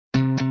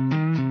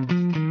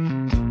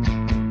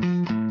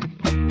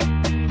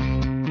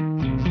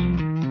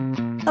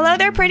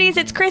there, pretties.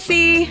 It's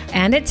Chrissy.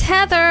 And it's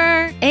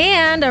Heather.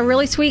 And a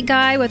really sweet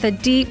guy with a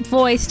deep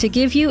voice to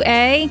give you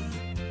a...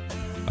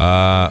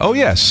 Oh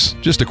yes,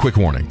 just a quick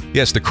warning.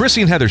 Yes, the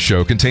Chrissy and Heather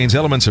show contains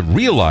elements of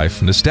real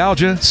life,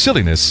 nostalgia,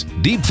 silliness,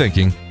 deep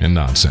thinking, and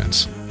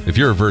nonsense. If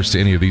you're averse to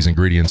any of these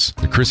ingredients,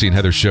 the Chrissy and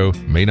Heather show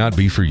may not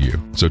be for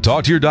you. So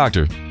talk to your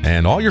doctor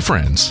and all your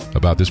friends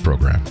about this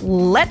program.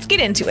 Let's get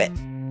into it.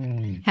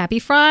 Happy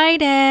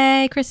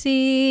Friday,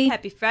 Chrissy.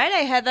 Happy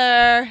Friday,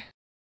 Heather.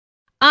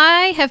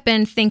 I have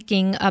been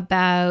thinking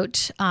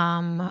about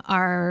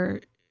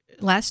our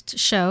last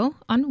show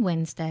on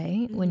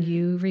Wednesday when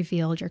you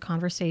revealed your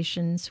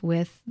conversations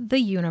with the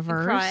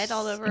universe. And cried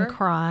all over. And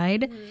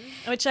cried.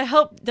 Mm-hmm. Which I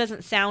hope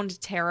doesn't sound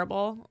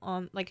terrible.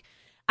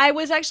 I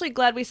was actually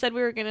glad we said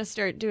we were going to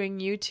start doing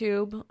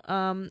YouTube.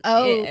 And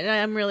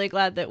I'm really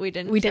glad that we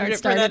didn't start it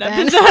for that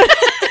episode.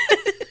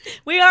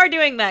 We are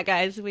doing that,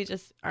 guys. We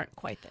just aren't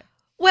quite there.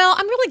 Well,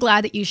 I'm really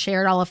glad that you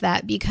shared all of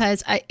that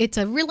because it's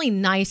a really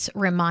nice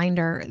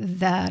reminder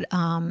that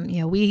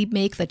we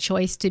make the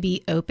choice to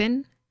be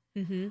open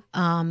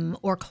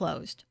or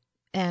closed.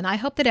 And I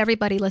hope that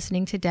everybody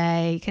listening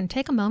today can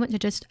take a moment to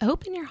just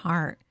open your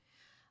heart.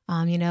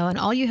 And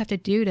all you have to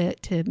do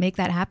to make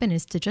that happen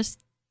is to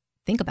just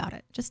think about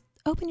it. Just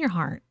open your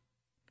heart.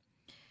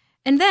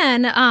 And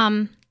then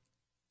I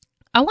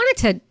wanted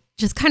to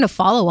just kind of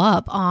follow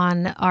up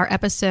on our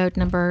episode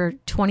number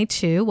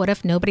 22, What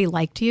If Nobody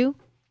Liked You?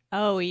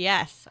 Oh,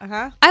 yes.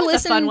 Uh-huh.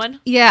 That's a fun one.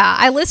 Yeah,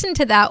 I listened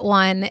to that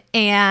one,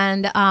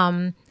 and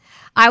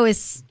I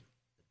was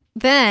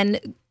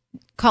then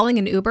calling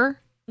an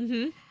Uber,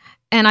 and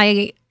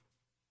I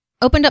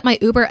opened up my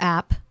Uber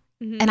app,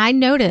 and I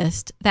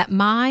noticed that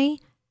my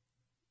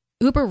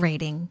Uber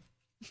rating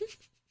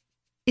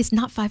is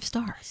not 5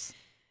 stars.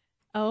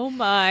 Oh,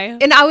 my.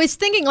 And I was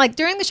thinking,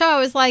 during the show, I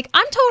was like,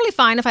 I'm totally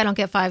fine if I don't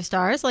get 5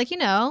 stars. I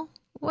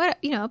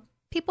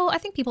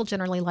think people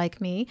generally like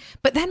me.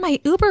 But then my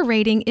Uber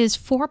rating is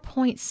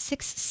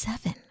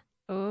 4.67.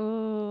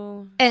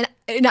 Oh. And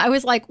I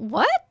was like,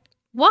 what?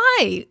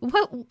 Why?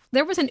 What?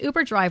 There was an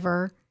Uber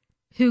driver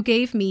who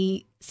gave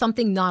me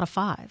something not a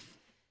 5.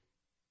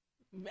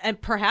 And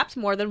perhaps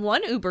more than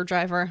one Uber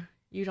driver.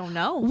 You don't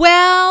know.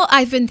 Well,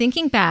 I've been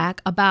thinking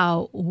back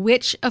about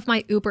which of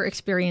my Uber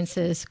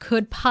experiences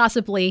could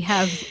possibly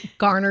have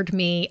garnered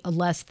me a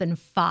less than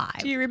 5.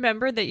 Do you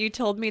remember that you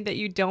told me that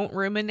you don't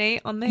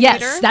ruminate on the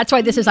Yes, hater? that's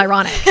why this is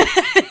ironic.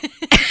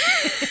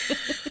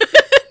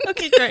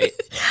 Okay, great.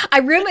 I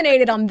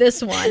ruminated on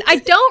this one. I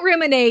don't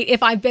ruminate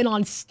if I've been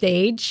on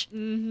stage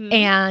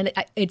and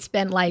it's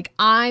been like,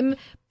 I'm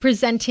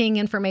presenting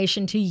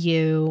information to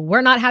you.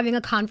 We're not having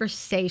a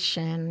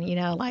conversation,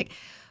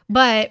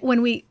 But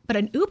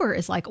an Uber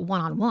is like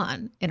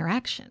one-on-one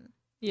interaction.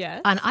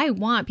 Yes. And I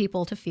want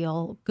people to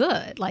feel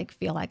good,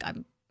 feel like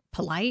I'm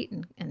polite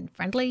and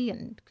friendly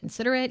and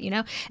considerate,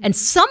 And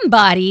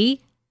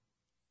somebody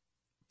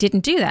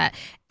didn't do that.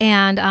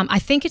 And I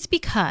think it's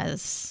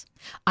because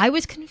I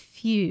was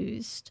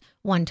confused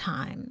one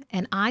time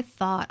and I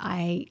thought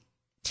I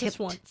tipped. Just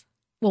once.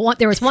 Well,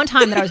 there was one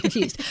time that I was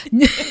confused.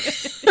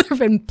 There have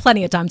been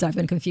plenty of times I've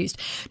been confused.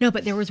 No,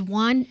 but there was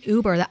one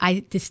Uber that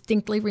I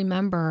distinctly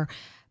remember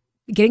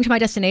getting to my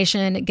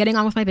destination, getting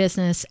on with my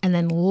business, and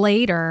then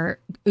later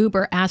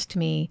Uber asked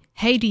me,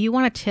 hey, do you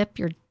want to tip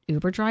your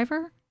Uber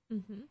driver?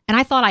 And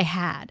I thought I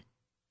had.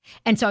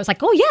 And so I was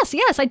like, oh,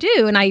 yes, I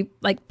do. And I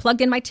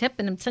plugged in my tip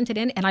and sent it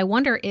in. And I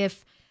wonder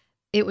if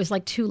it was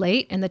too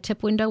late and the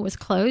tip window was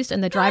closed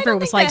and the driver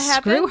was like,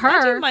 screw her.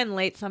 I do mine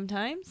late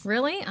sometimes.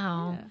 Really?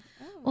 Oh. Yeah.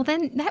 Well,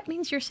 then that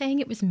means you're saying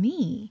it was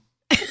me.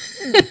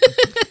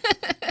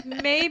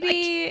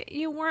 Maybe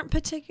you weren't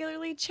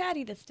particularly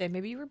chatty this day.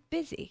 Maybe you were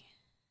busy.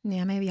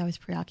 Yeah, maybe I was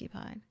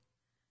preoccupied.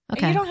 Okay.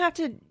 Okay. You don't have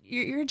to,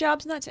 your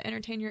job's not to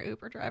entertain your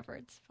Uber driver.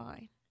 It's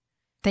fine.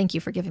 Thank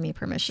you for giving me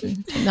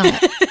permission to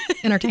not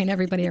entertain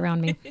everybody around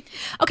me.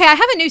 Okay, I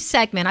have a new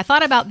segment. I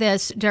thought about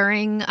this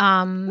during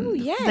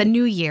the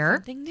new year.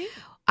 Something new.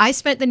 I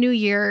spent the new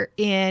year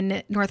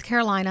in North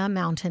Carolina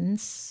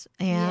mountains,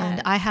 and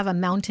Yes. I have a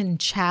mountain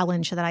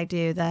challenge that I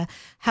do. The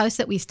house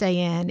that we stay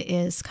in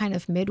is kind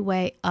of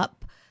midway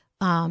up.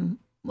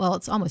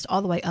 It's almost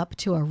all the way up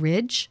to a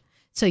ridge.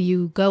 So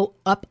you go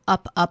up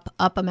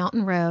a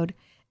mountain road,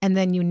 and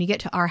then when you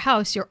get to our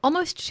house, you're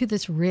almost to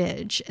this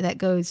ridge that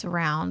goes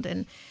around.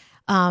 And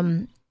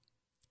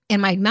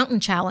my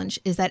mountain challenge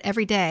is that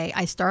every day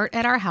I start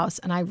at our house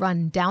and I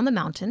run down the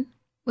mountain,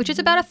 which is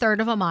about 1/3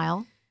 of a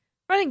mile.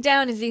 Running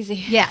down is easy.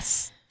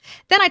 Yes.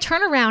 Then I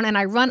turn around and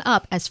I run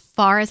up as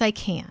far as I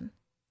can.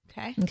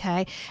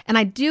 Okay. And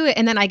I do it,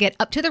 and then I get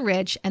up to the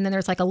ridge, and then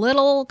there's a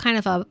little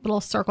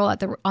circle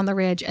on the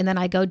ridge, and then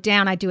I go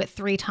down. I do it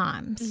 3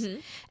 times.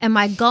 And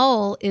my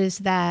goal is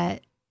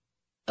that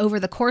over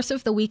the course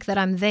of the week that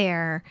I'm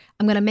there,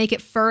 I'm going to make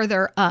it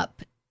further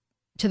up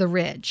to the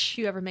ridge.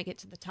 Do you ever make it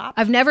to the top?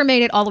 I've never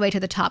made it all the way to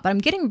the top, but I'm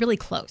getting really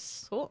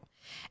close. Cool.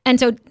 And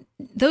so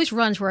those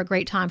runs were a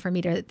great time for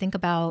me to think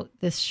about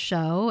this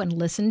show and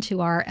listen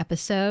to our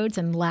episodes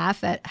and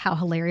laugh at how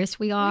hilarious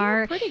we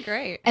are. We're pretty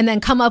great. And then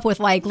come up with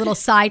like little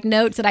side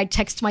notes that I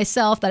text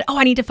myself that,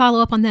 I need to follow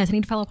up on this. I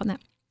need to follow up on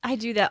that. I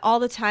do that all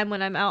the time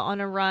when I'm out on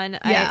a run.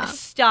 Yeah. I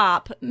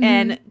stop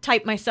and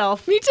type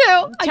myself. Me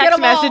too. Text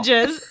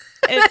messages.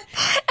 And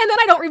then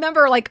I don't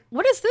remember, like,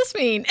 what does this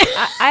mean?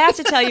 I have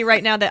to tell you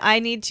right now that I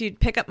need to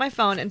pick up my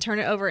phone and turn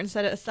it over and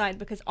set it aside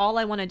because all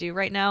I want to do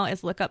right now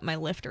is look up my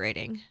Lyft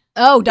rating.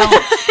 Oh, don't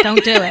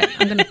do it.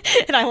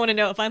 And I want to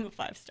know if I'm a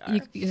 5-star.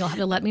 You'll have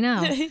to let me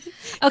know. Okay,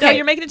 so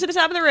you're making it to the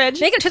top of the ridge.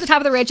 Making it to the top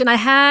of the ridge, and I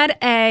had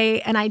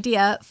an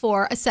idea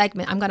for a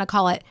segment. I'm going to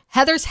call it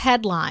Heather's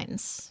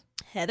Headlines.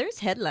 Heather's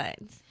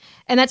Headlines.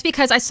 And that's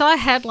because I saw a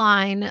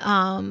headline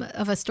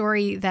of a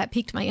story that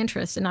piqued my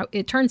interest, and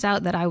it turns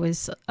out that I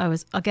was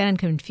again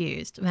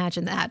confused.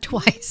 Imagine that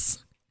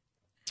twice.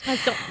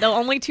 That's the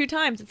only 2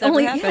 times it's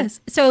ever happened. Yes.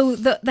 So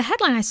the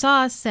headline I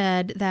saw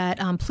said that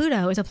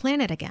Pluto is a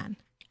planet again.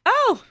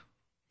 Oh,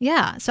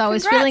 yeah. So I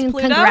was feeling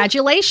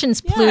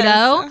congratulations, Pluto.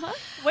 Yes,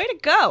 way to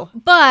go.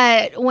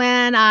 But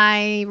when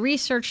I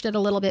researched it a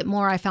little bit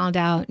more, I found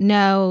out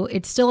no,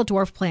 it's still a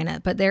dwarf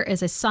planet, but there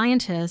is a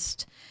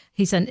scientist.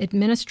 He's an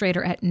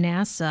administrator at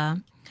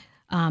NASA,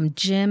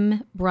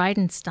 Jim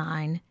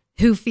Bridenstine,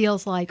 who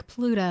feels like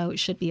Pluto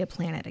should be a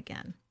planet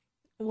again.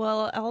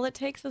 Well, all it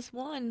takes is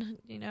one,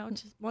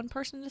 just one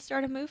person to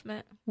start a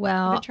movement.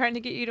 Well, I've been trying to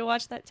get you to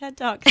watch that TED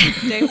Talk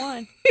since day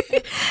one.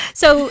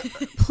 So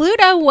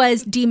Pluto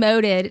was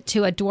demoted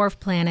to a dwarf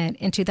planet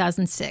in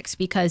 2006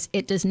 because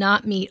it does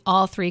not meet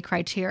all 3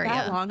 criteria.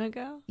 That long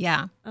ago?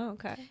 Yeah. Oh,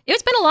 okay.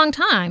 It's been a long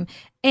time.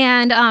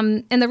 And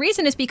the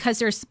reason is because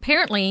there's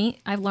apparently,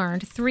 I've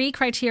learned, 3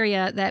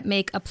 criteria that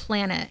make a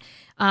planet.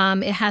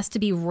 It has to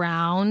be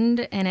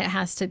round, and it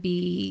has to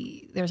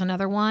be, there's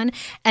another one,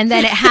 and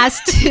then it has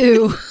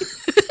to,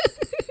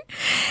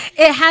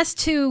 it has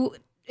to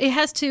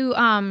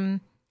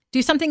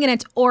do something in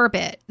its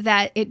orbit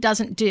that it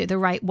doesn't do the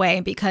right way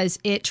because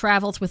it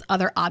travels with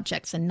other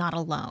objects and not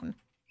alone.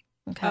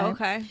 Okay. Oh,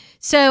 okay.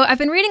 So I've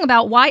been reading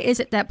about why is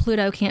it that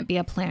Pluto can't be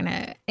a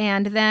planet,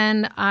 and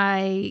then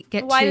I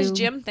get why does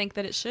Jim think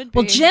that it should be?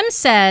 Well, Jim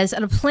says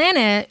that a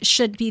planet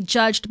should be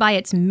judged by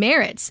its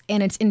merits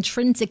and its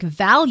intrinsic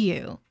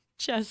value,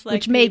 just like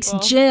which makes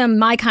Jim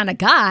my kind of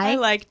guy. I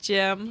like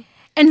Jim.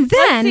 And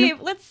then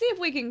let's see if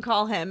we can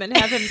call him and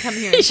have him come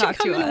here and talk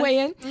to us. Weigh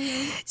in.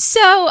 Mm-hmm.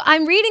 So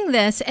I'm reading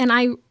this, and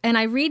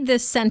I read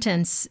this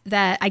sentence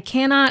that I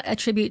cannot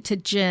attribute to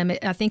Jim.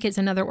 I think it's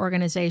another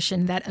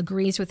organization that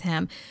agrees with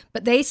him,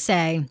 but they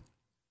say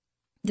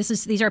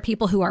these are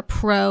people who are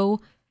pro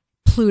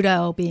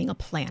Pluto being a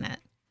planet.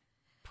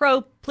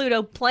 Pro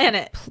Pluto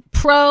planet.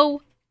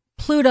 Pro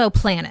Pluto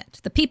planet.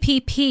 The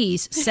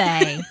PPPs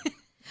say.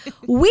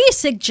 We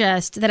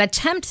suggest that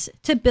attempts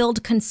to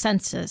build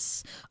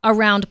consensus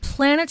around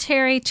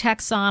planetary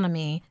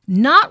taxonomy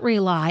not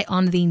rely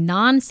on the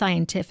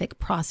non-scientific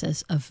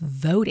process of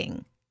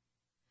voting,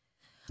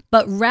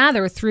 but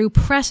rather through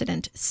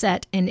precedent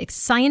set in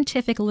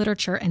scientific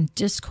literature and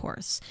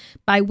discourse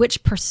by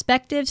which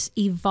perspectives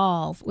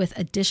evolve with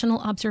additional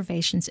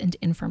observations and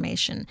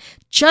information,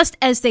 just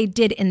as they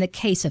did in the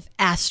case of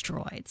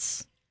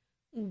asteroids.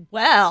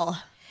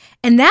 Well...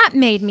 And that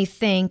made me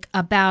think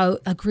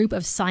about a group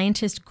of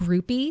scientist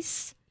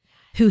groupies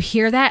who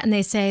hear that and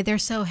they say they're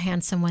so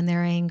handsome when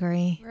they're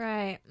angry.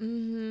 Right.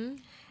 Mm-hmm.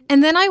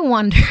 And then I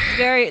wonder.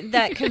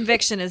 That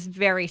conviction is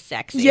very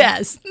sexy.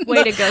 Yes.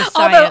 Way to go, science.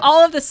 Although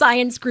all of the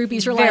science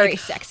groupies are very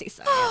sexy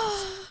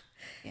science.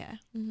 Yeah.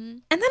 Mm-hmm.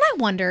 And then I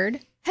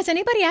wondered, has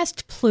anybody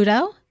asked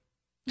Pluto?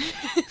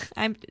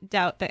 I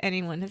doubt that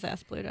anyone has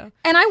asked Pluto.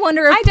 And I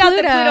wonder if doubt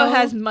that Pluto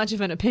has much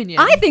of an opinion.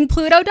 I think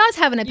Pluto does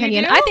have an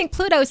opinion. You do? I think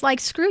Pluto's like,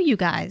 screw you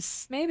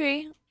guys.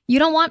 Maybe. You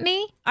don't want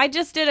me? I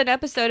just did an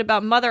episode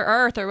about Mother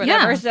Earth or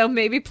whatever, so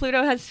maybe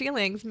Pluto has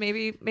feelings.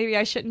 Maybe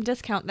I shouldn't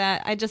discount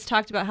that. I just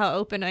talked about how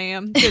open I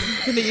am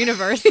to the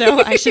universe,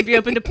 so I should be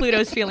open to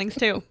Pluto's feelings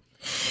too.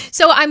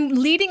 So I'm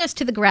leading us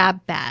to the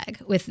grab bag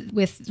with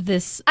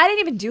this. I didn't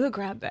even do a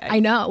grab bag. I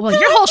know. Well,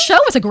 your whole show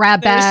was a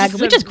grab bag.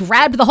 We just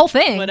grabbed the whole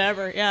thing.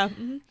 Whatever, yeah.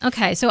 Mm-hmm.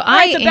 Okay, so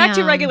back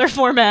to regular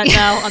format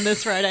now on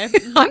this Friday.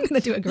 I'm going to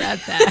do a grab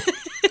bag.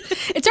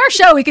 It's our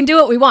show. We can do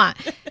what we want.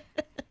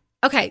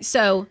 Okay,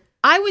 so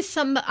I was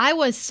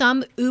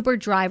some Uber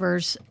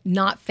driver's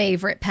not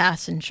favorite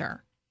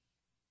passenger.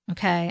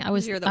 Okay, I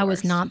was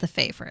not the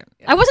favorite.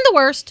 Yeah. I wasn't the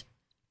worst,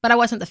 but I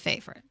wasn't the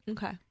favorite.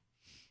 Okay.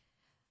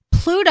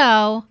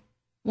 Pluto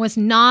was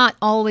not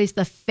always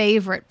the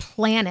favorite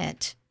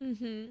planet,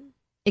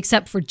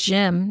 except for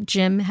Jim.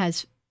 Jim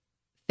has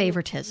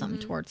favoritism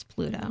towards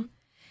Pluto.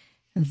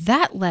 Mm-hmm.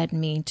 That led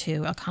me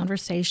to a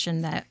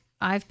conversation that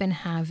I've been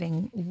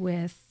having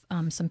with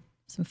some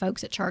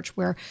folks at church.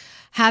 We're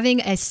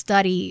having a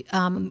study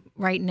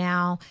right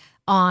now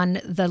on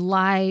the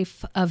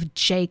life of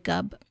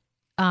Jacob,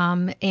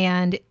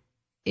 and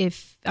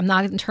if I'm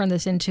not going to turn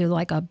this into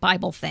like a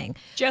Bible thing.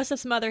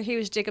 Joseph's mother, he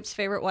was Jacob's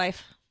favorite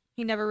wife.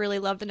 He never really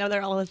loved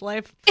another all his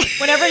life.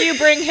 Whenever you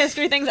bring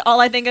history things, all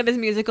I think of is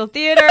musical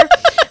theater.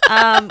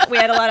 We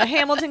had a lot of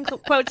Hamilton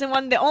quotes in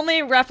one. The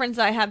only reference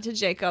I have to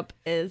Jacob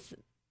is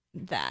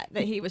that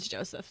he was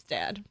Joseph's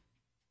dad.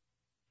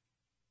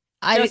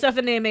 Joseph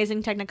and the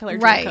Amazing Technicolor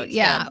Dreamcoat. Right,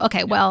 yeah. Dad.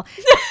 Okay, well,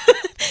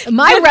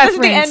 my reference...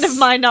 the end of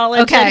my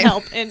knowledge and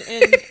help in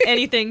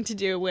anything to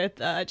do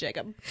with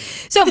Jacob.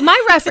 So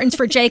my reference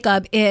for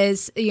Jacob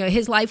is,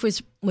 his life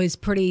was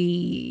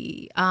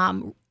pretty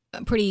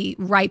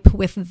ripe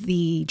with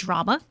the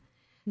drama.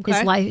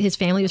 Okay. His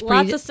family was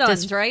pretty... Lots of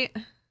sons, right?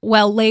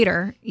 Well,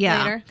 later,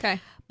 yeah. Later,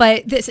 okay.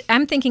 But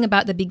I'm thinking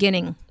about the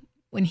beginning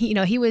when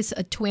he was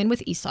a twin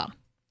with Esau.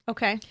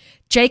 Okay.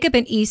 Jacob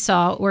and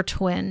Esau were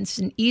twins,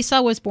 and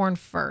Esau was born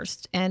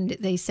first. And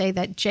they say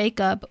that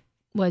Jacob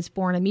was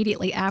born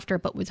immediately after,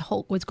 but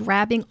was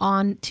grabbing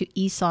on to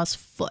Esau's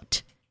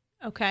foot.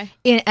 Okay.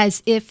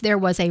 As if there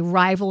was a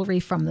rivalry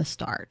from the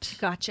start.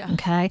 Gotcha.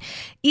 Okay.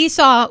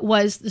 Esau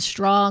was the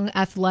strong,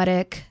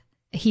 athletic.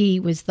 He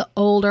was the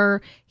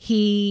older.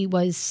 He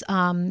was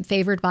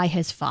favored by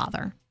his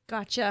father.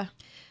 Gotcha.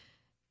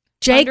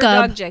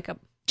 Jacob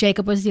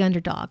was the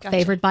underdog, Gotcha.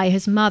 favored by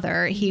his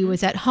mother. Mm-hmm. He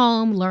was at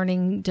home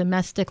learning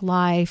domestic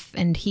life,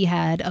 and he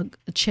had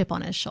a chip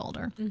on his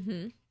shoulder.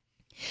 Mm-hmm.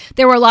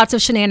 There were lots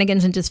of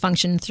shenanigans and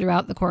dysfunction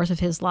throughout the course of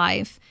his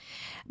life.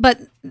 But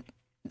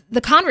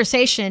the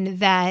conversation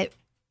that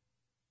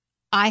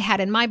I had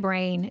in my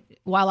brain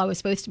while I was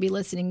supposed to be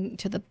listening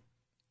to the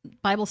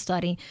Bible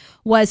study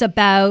was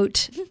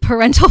about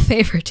parental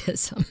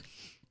favoritism.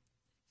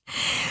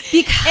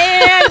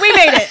 And we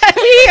made it.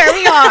 Here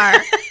we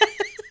are.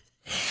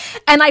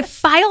 And I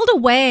filed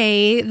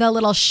away the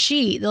little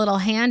sheet, the little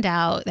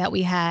handout that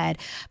we had,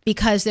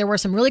 because there were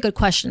some really good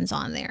questions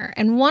on there.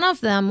 And one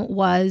of them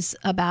was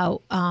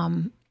about,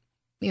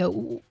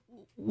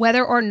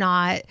 whether or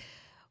not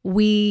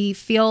we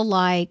feel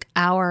like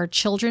our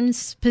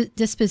children's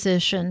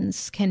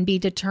dispositions can be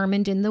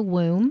determined in the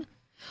womb,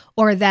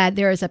 or that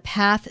there is a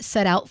path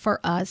set out for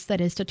us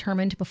that is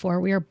determined before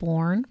we are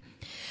born.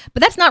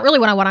 But that's not really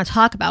what I want to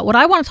talk about. What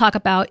I want to talk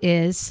about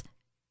is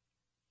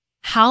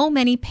how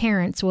many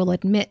parents will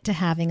admit to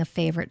having a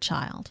favorite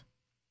child.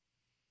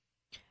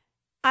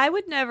 I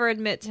would never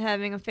admit to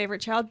having a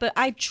favorite child, but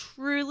I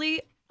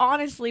truly,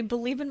 honestly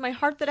believe in my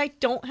heart that I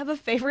don't have a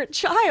favorite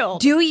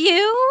child. Do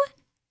you?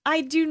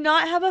 I do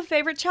not have a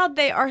favorite child.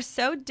 They are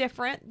so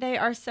different. They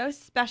are so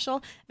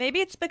special. Maybe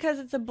it's because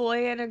it's a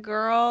boy and a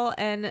girl,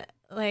 and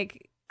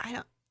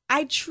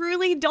I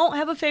truly don't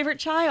have a favorite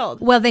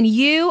child. Well, then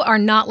you are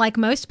not like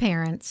most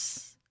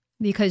parents,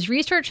 because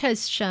research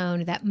has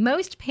shown that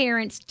most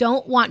parents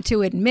don't want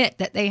to admit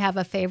that they have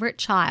a favorite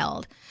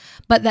child,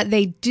 but that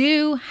they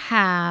do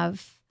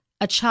have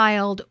a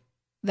child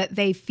that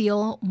they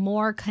feel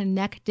more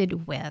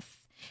connected with,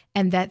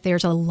 and that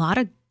there's a lot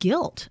of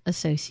guilt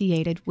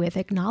associated with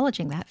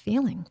acknowledging that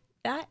feeling.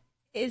 That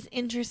is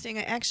interesting.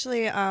 I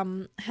actually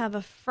have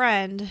a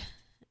friend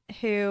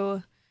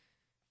who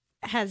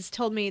has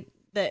told me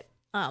that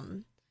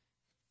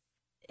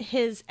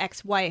his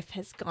ex-wife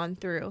has gone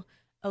through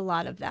a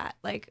lot of that,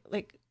 like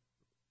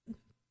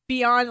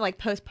beyond like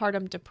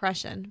postpartum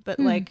depression, but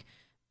like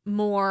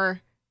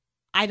more,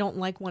 I don't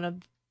like one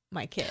of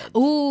my kids.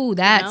 Ooh,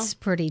 that's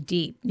pretty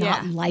deep.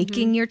 Not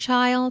liking your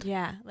child.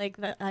 Yeah, like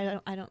that. I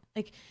don't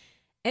like.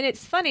 And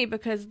it's funny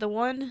because the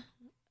one,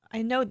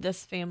 I know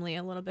this family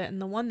a little bit, and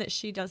the one that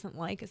she doesn't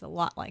like is a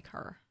lot like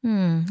her.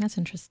 That's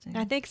interesting.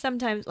 I think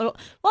sometimes,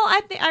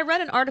 I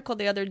read an article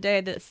the other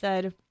day that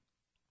said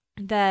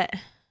that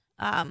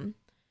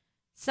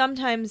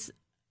sometimes,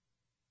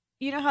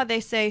 you know how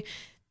they say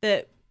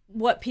that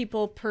what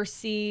people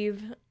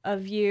perceive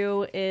of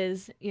you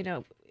is,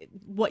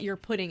 what you're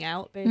putting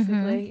out,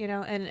 basically,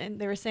 and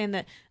they were saying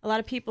that a lot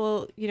of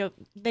people,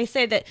 they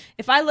say that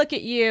if I look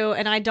at you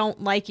and I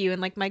don't like you,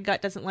 and like my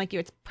gut doesn't like you,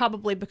 it's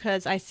probably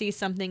because I see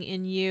something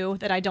in you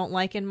that I don't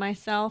like in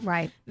myself.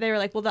 Right. They were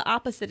like, well, the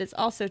opposite is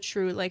also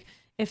true. Like,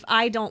 if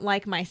I don't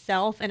like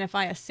myself, and if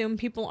I assume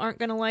people aren't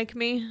going to like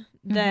me,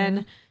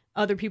 then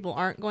other people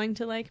aren't going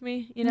to like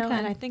me, Okay.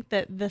 And I think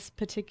that this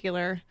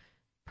particular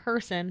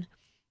person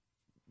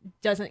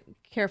doesn't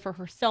care for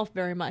herself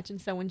very much, and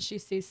so when she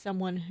sees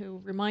someone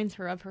who reminds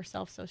her of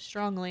herself so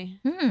strongly,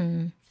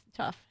 it's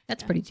tough.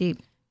 That's pretty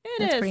deep.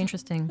 That's pretty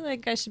interesting. I feel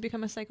like I should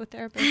become a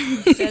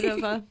psychotherapist instead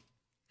of a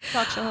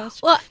talk show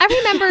host. Well,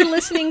 I remember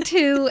listening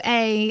to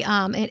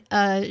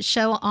a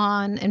show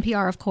on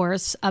NPR, of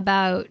course,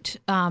 about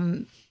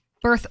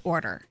birth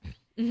order.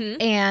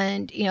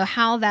 And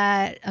how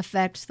that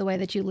affects the way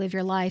that you live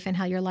your life, and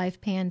how your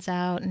life pans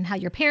out, and how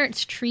your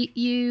parents treat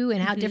you,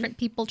 and how different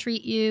people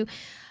treat you.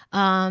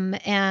 And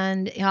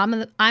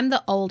I'm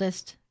the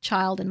oldest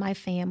child in my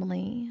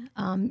family.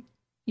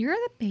 You're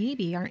the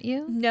baby, aren't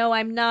you? No,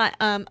 I'm not.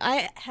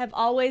 I have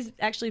always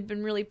actually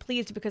been really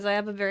pleased because I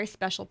have a very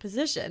special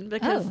position,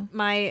 because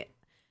my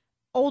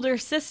older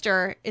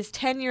sister is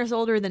 10 years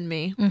older than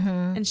me,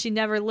 and she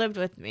never lived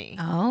with me.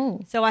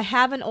 So I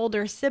have an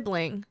older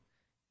sibling,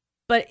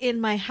 but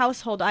in my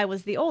household, I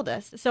was the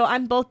oldest. So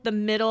I'm both the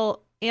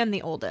middle and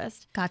the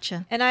oldest.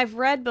 Gotcha. And I've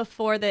read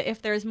before that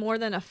if there's more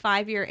than a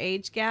 5-year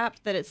age gap,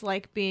 that it's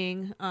like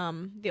being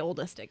the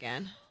oldest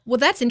again. Well,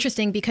 that's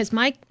interesting because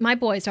my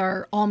boys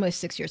are almost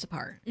 6 years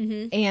apart.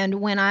 Mm-hmm. And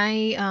when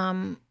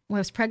I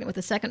was pregnant with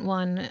the second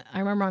one, I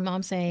remember my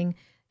mom saying,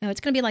 "No,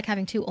 it's going to be like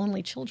having 2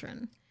 only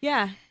children."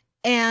 Yeah.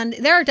 And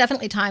there are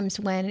definitely times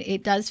when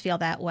it does feel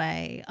that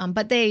way.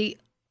 But they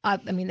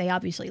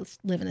obviously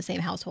live in the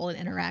same household and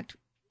interact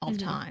all the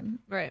time.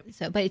 Right.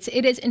 So, but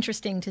it is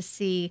interesting to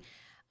see,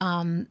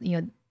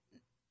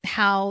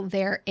 how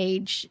their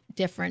age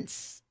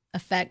difference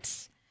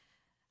affects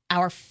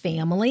our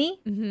family,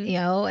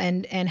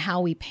 and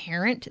how we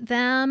parent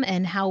them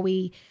and how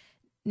we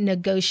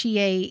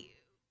negotiate.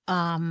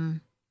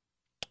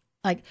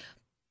 Like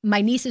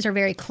my nieces are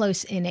very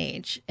close in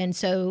age, and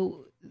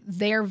so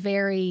they're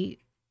very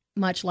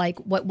much like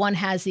what one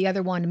has, the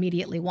other one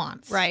immediately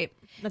wants. Right.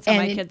 That's how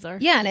my kids are.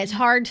 Yeah, and it's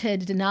hard to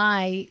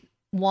deny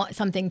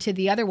something to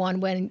the other one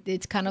when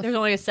it's kind of... There's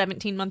only a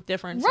 17-month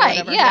difference.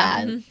 Right,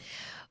 yeah.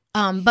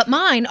 Mm-hmm. But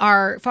mine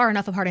are far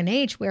enough apart in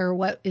age where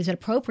what is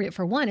appropriate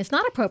for one is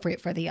not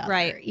appropriate for the other,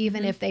 right.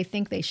 Even if they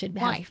think they should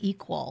have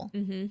equal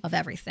of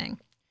everything.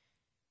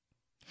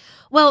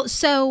 Well,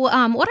 so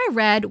what I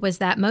read was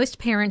that most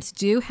parents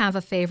do have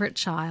a favorite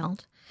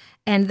child,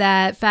 and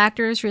that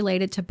factors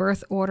related to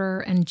birth order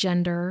and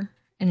gender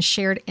and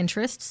shared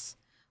interests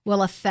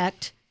will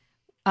affect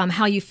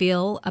how you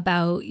feel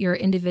about your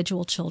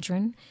individual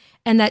children.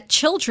 And that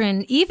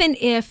children, even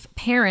if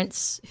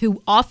parents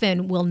who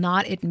often will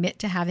not admit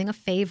to having a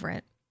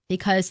favorite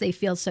because they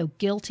feel so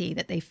guilty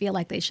that they feel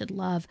like they should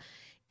love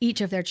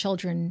each of their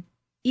children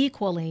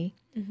equally,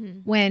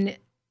 when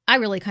I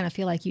really kind of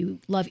feel like you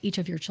love each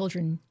of your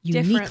children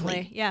uniquely.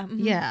 Differently, yeah. Mm-hmm.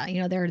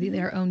 Yeah, they're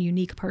their own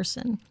unique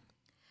person.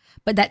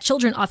 But that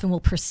children often will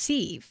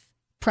perceive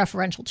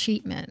preferential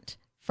treatment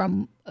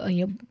from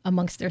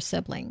amongst their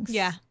siblings.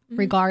 Yeah.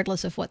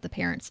 Regardless of what the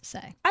parents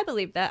say. I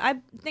believe that. I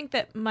think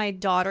that my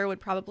daughter would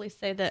probably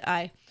say that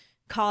I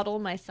coddle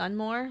my son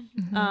more.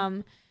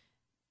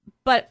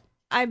 But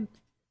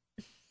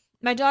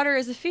my daughter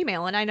is a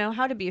female, and I know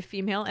how to be a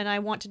female, and I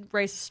want to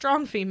raise a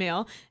strong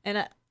female,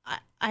 and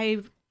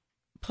I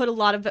put a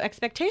lot of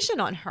expectation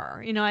on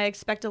her. I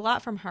expect a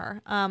lot from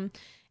her. And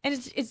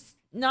it's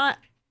not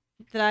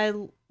that I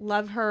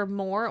love her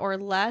more or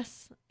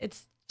less.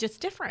 It's just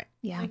different.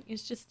 Yeah.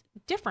 It's just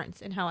difference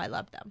in how I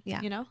love them.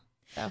 Yeah.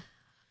 So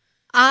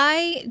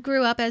I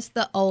grew up as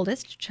the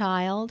oldest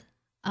child,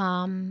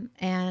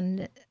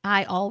 and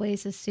I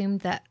always assumed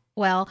that,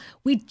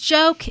 we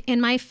joke in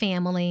my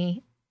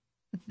family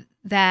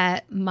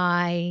that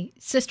my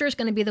sister is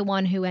going to be the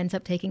one who ends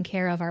up taking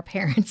care of our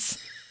parents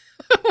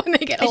when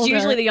they get older. It's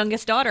usually the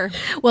youngest daughter.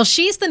 Well,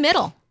 she's the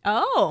middle.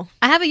 Oh.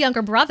 I have a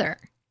younger brother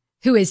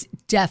who is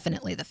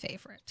definitely the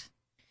favorite.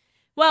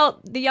 Well,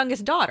 the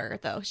youngest daughter,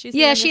 though. She is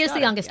the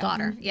youngest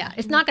daughter. Yeah.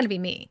 It's not going to be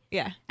me.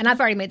 Yeah. And I've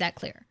already made that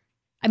clear.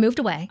 I moved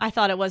away. I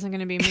thought it wasn't going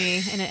to be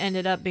me, and it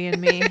ended up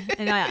being me.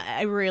 And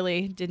I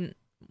really didn't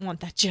want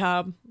that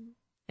job.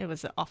 It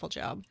was an awful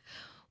job.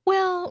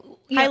 Well,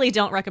 highly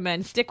don't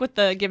recommend. Stick with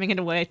the giving it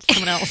away to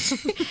someone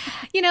else.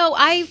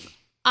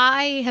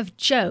 I have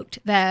joked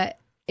that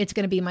it's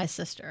going to be my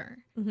sister.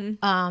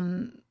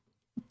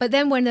 But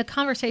then when the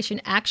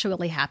conversation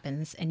actually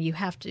happens and you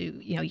have to,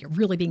 you're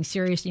really being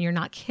serious and you're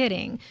not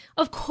kidding,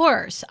 of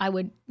course I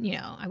would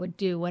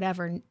do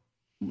whatever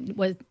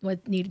was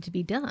needed to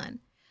be done.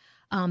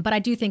 But I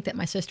do think that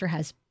my sister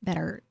has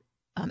better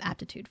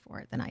aptitude for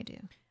it than I do.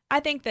 I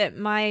think that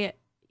my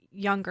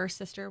younger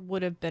sister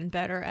would have been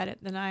better at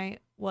it than I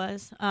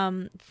was,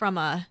 from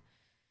a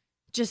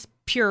just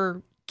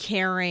pure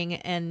caring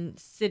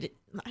and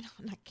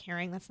not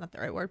caring, that's not the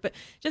right word, but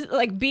just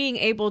like being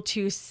able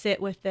to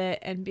sit with it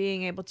and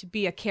being able to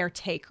be a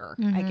caretaker,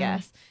 I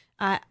guess.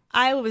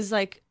 I was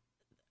like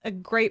a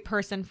great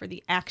person for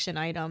the action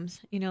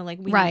items, like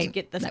we need to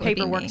get this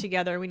paperwork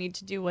together, we need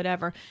to do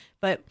whatever.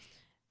 But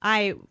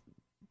I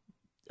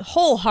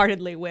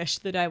wholeheartedly wish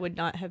that I would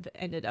not have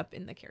ended up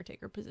in the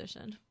caretaker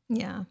position.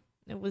 Yeah.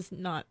 It was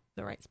not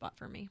the right spot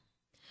for me.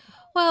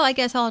 Well, I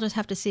guess I'll just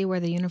have to see where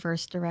the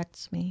universe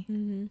directs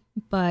me.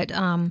 But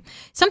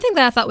something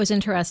that I thought was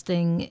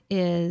interesting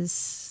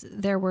is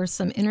there were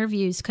some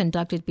interviews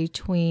conducted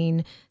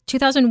between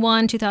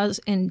 2001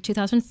 and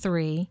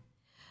 2003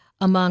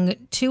 among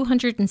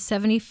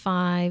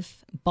 275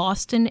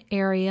 Boston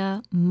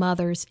area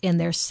mothers in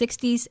their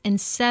 60s and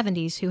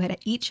 70s who had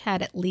each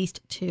had at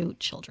least 2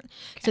 children.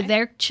 Okay. So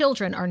their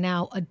children are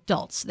now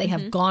adults. They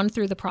have gone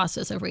through the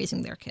process of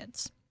raising their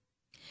kids.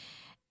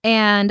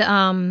 And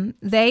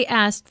they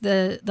asked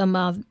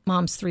the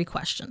moms 3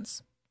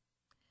 questions.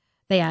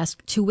 They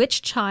asked, to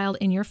which child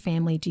in your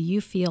family do you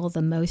feel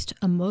the most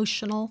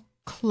emotional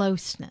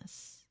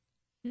closeness?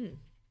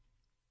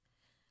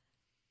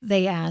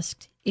 They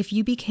asked, if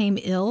you became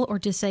ill or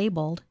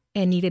disabled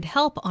and needed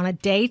help on a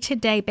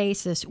day-to-day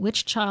basis,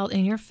 which child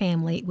in your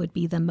family would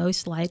be the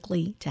most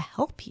likely to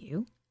help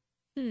you?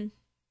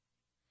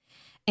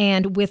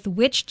 And with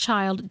which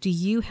child do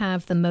you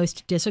have the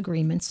most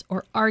disagreements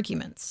or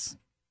arguments?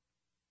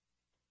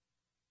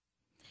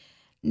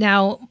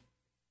 Now,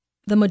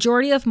 the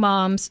majority of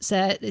moms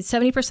said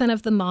 70%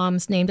 of the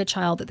moms named a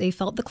child that they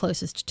felt the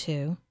closest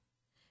to.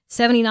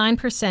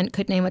 79%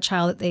 could name a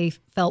child that they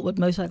felt would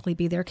most likely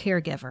be their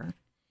caregiver.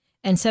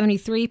 And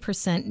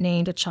 73%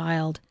 named a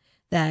child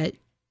that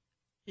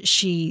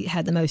she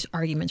had the most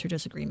arguments or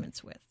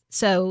disagreements with.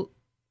 So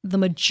the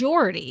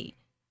majority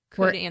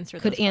could answer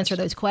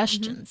those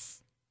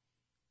questions.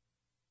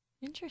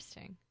 Mm-hmm.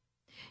 Interesting.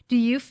 Do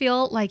you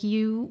feel like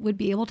you would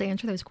be able to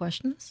answer those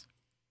questions?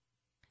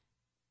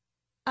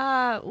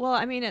 Well,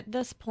 I mean, at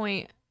this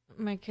point,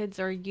 my kids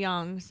are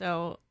young,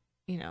 so,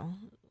 a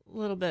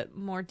little bit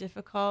more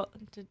difficult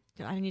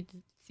I need to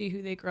see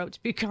who they grow up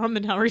to become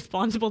and how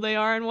responsible they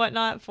are and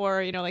whatnot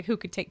for, like who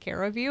could take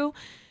care of you.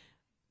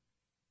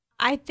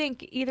 I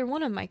think either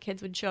one of my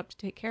kids would show up to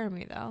take care of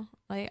me, though.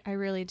 I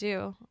really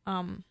do.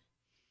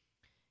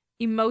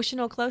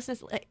 Emotional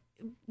closeness,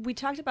 we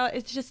talked about,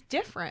 it's just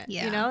different.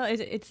 Yeah.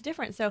 It's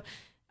different. So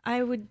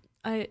and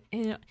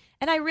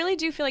I really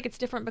do feel like it's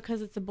different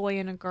because it's a boy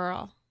and a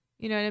girl.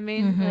 You know what I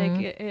mean?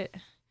 Mm-hmm.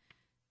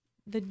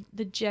 Like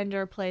the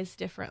gender plays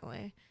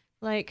differently.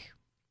 Like,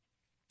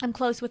 I'm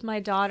close with my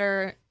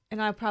daughter,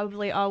 and I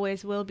probably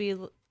always will be.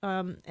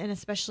 And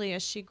especially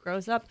as she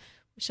grows up,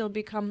 she'll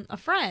become a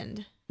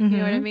friend. Mm-hmm. You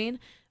know what I mean?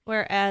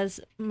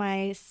 Whereas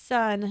my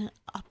son,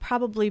 I'll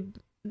probably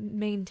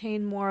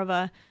maintain more of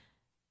a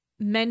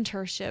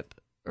mentorship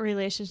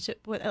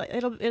relationship with.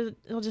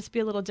 It'll just be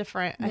a little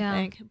different, I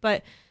think.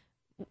 But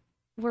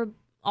we're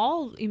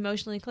all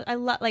emotionally close.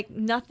 Like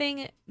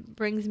nothing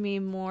brings me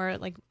more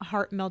like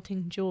heart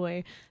melting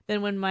joy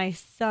than when my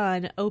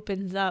son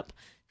opens up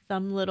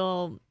some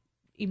little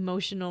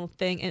emotional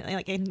thing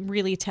and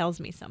really tells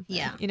me something.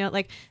 Yeah.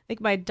 Like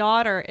my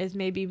daughter is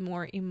maybe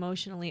more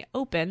emotionally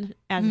open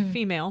as a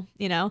female,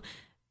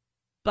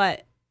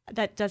 but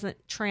that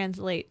doesn't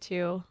translate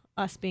to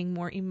us being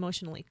more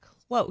emotionally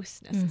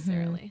close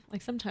necessarily.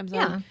 Like sometimes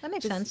that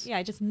makes sense. Yeah,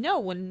 I just know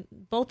when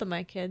both of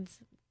my kids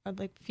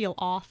like feel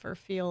off or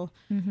feel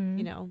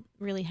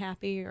really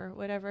happy or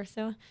whatever.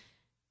 So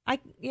I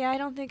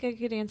don't think I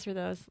could answer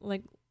those,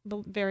 like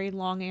the very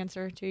long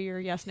answer to your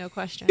yes no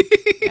question.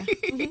 Yeah.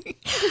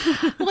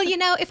 Well,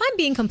 if I'm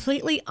being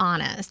completely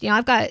honest,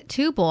 I've got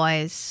two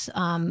boys,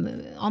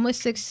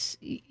 almost 6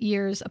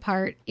 years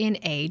apart in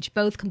age,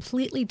 both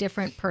completely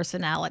different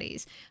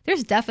personalities.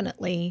 There's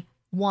definitely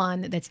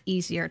one that's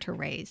easier to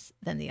raise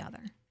than the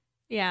other.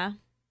 Yeah.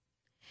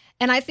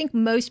 And I think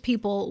most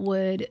people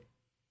would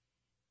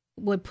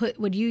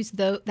use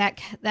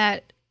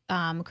that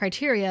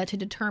criteria to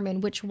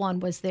determine which one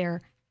was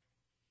their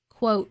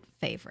quote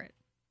favorite.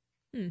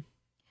 And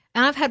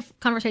I've had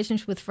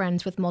conversations with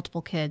friends with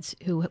multiple kids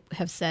who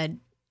have said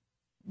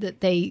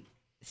that they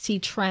see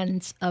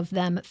trends of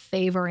them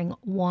favoring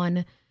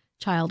one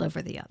child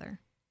over the other.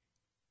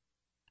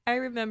 I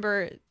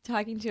remember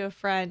talking to a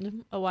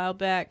friend a while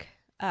back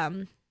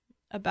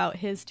about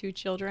his two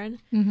children.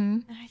 Mm-hmm.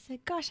 And I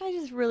said, gosh, I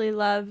just really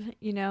love,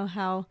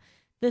 how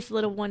this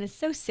little one is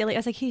so silly. I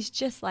was like, he's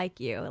just like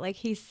you. Like,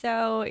 he's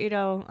so,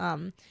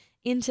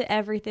 into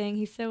everything.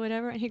 He's so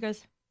whatever. And he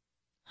goes,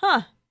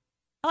 huh,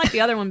 I like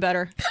the other one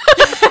better.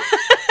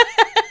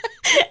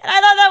 And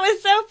I thought that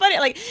was so funny.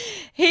 Like,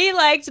 he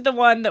liked the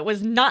one that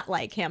was not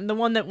like him, the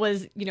one that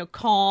was,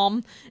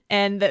 calm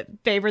and that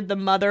favored the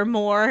mother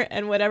more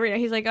and whatever.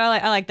 He's like,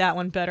 I like that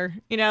one better,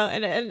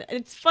 and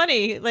it's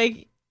funny.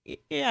 Like,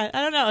 yeah,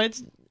 I don't know.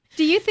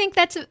 Do you think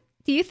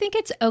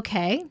it's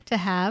okay to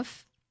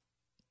have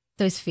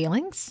those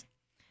feelings?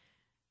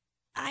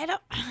 I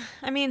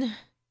mean,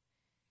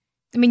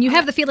 you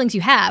have the feelings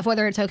you have,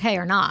 whether it's okay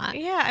or not.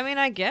 Yeah, I mean,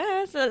 I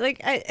guess.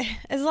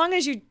 As long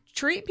as you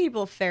treat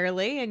people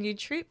fairly and you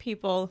treat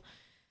people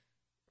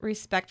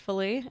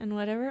respectfully and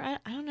whatever, I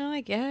don't know,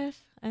 I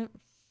guess.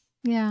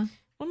 Yeah.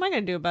 What am I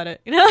going to do about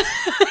it? Yeah.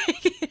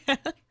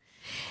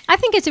 I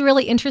think it's a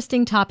really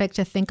interesting topic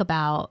to think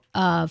about,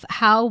 of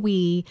how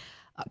we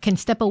can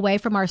step away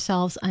from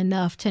ourselves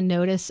enough to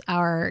notice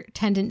our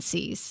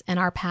tendencies and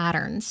our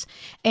patterns,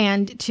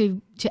 and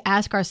to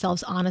ask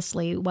ourselves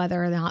honestly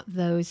whether or not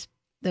those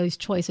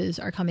choices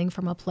are coming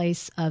from a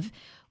place of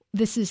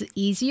this is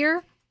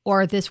easier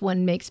or this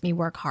one makes me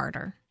work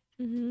harder.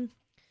 Mm-hmm.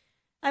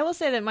 I will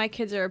say that my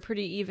kids are a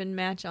pretty even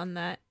match on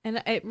that.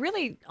 And it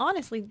really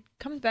honestly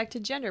comes back to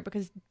gender,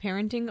 because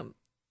parenting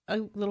a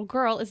little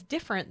girl is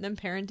different than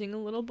parenting a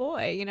little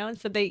boy, and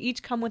so they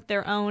each come with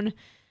their own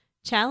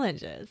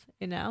challenges,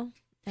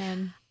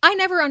 and I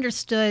never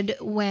understood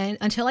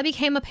until I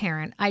became a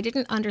parent, I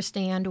didn't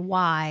understand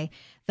why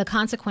the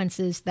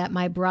consequences that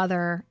my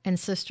brother and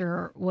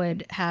sister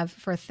would have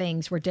for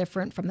things were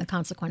different from the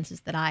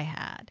consequences that I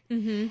had.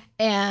 Mm-hmm.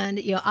 And,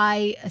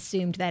 I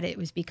assumed that it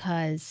was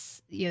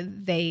because,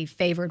 they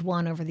favored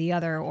one over the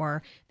other,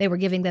 or they were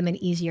giving them an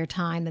easier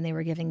time than they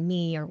were giving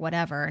me, or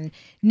whatever. And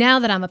now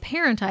that I'm a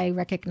parent, I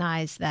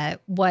recognize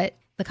that what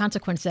the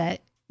consequence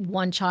that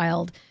one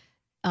child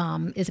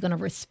is going to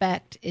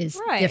respect is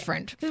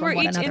different from we're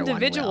what each another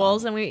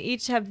individuals, one will. And we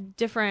each have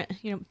different,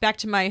 back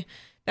to my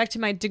back to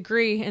my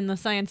degree in the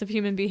science of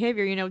human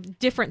behavior, you know,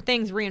 different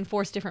things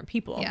reinforce different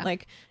people,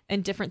 like,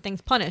 and different things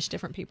punish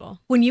different people.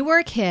 When you were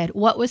a kid,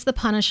 what was the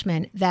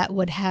punishment that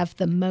would have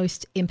the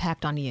most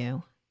impact on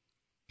you?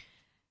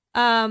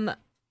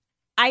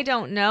 I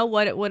don't know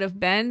what it would have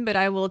been, but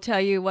I will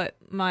tell you what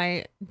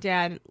my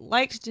dad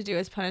liked to do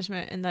as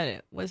punishment, and that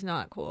it was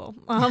not cool.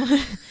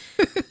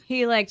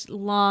 He liked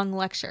long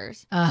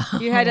lectures.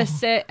 You had to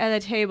sit at a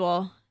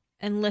table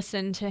and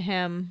listen to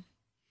him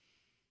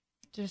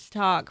just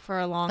talk for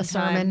a long time.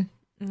 Sermon.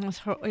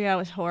 It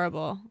was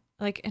horrible.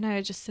 Like, and I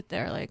would just sit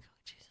there like,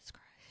 Jesus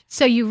Christ.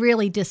 So you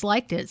really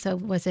disliked it. So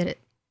was it?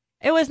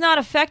 It was not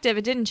effective.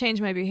 It didn't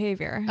change my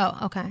behavior. Oh,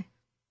 okay.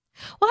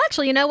 Well,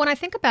 actually, you know, when I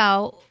think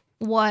about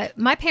what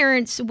my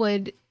parents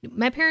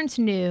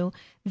knew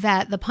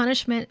that the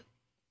punishment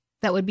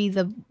that would be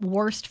the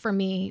worst for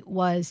me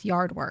was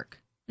yard work.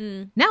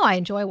 Now I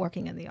enjoy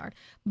working in the yard,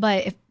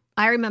 but if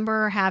I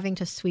remember having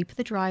to sweep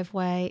the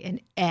driveway and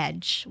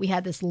edge. We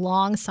had this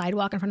long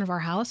sidewalk in front of our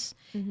house,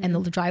 and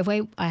the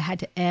driveway, I had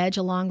to edge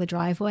along the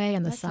driveway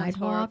and the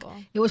sidewalk.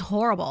 It was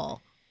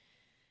horrible.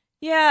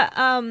 Yeah,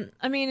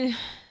 I mean,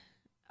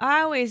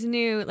 I always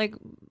knew, like,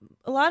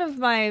 a lot of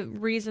my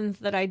reasons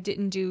that I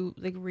didn't do,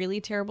 like, really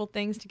terrible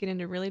things to get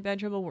into really bad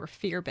trouble were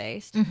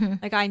fear-based.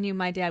 Like, I knew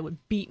my dad would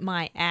beat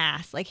my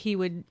ass. Like, he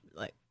would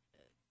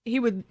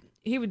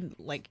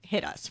like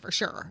hit us for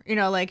sure. You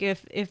know, like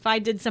if I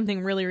did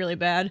something really, really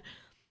bad,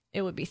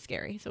 it would be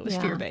scary. So it was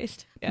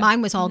fear-based. Yeah.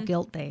 Mine was all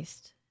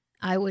guilt-based.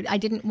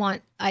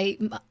 My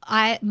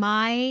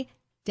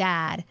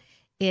dad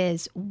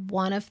is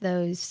one of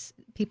those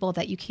people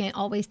that you can't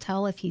always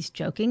tell if he's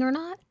joking or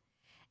not.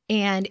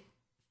 And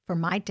for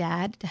my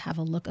dad to have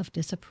a look of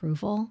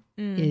disapproval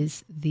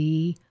is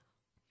the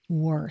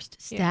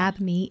worst. Stab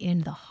me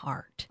in the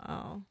heart.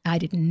 Oh. I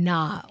did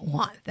not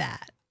want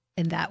that.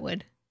 And that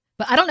would...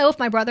 But I don't know if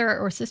my brother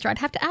or sister, I'd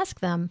have to ask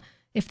them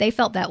if they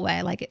felt that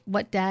way. Like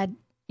what dad,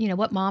 you know,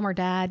 what mom or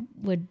dad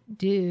would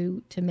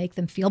do to make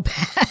them feel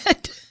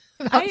bad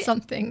about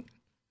something.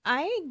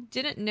 I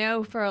didn't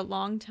know for a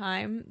long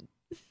time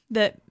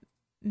that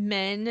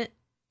men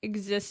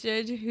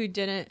existed who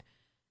didn't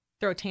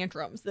throw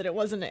tantrums, that it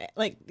wasn't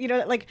like, you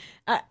know, like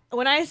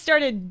when I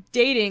started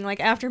dating, like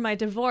after my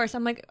divorce,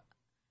 I'm like,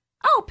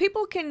 oh,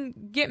 people can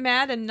get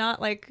mad and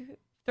not like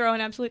throw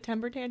an absolute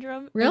temper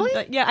tantrum. Really?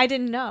 And, yeah, I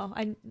didn't know.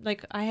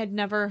 I had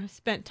never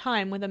spent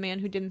time with a man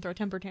who didn't throw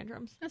temper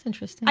tantrums. That's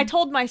interesting. I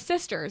told my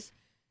sisters,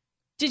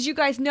 did you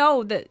guys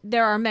know that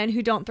there are men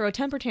who don't throw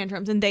temper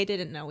tantrums? And they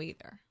didn't know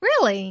either.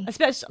 Really?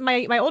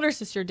 Especially my older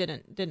sister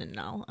didn't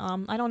know.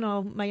 I don't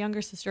know my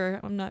younger sister.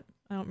 I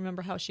don't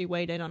remember how she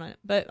weighed in on it.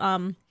 But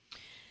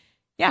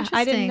yeah,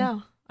 I didn't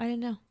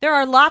know. There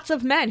are lots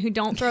of men who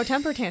don't throw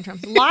temper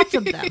tantrums. Lots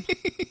of them.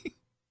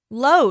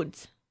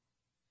 Loads.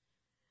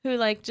 Who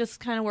like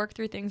just kind of work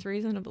through things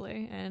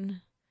reasonably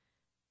and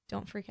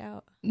don't freak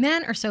out.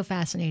 Men are so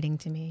fascinating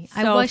to me.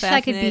 I wish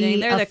I could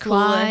be a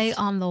fly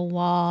on the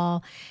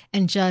wall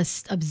and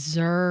just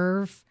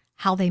observe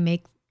how they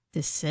make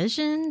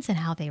decisions and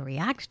how they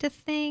react to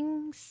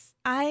things.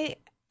 I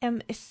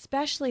am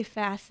especially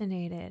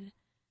fascinated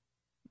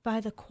by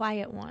the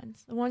quiet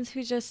ones, the ones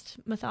who just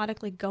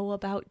methodically go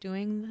about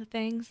doing the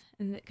things,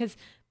 and because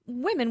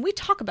women, we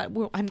talk about,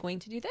 well, I'm going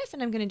to do this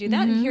and I'm going to do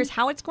that, and here's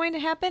how it's going to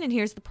happen, and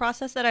here's the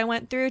process that I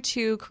went through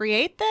to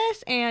create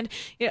this, and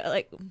you know,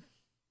 like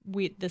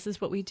this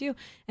is what we do.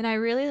 And I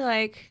really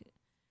like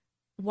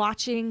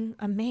watching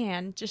a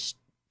man just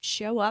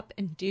show up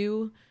and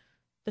do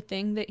the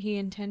thing that he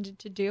intended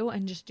to do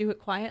and just do it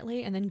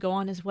quietly and then go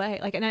on his way.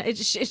 Like, and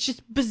it's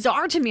just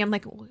bizarre to me. I'm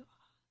like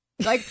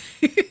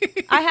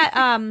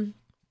I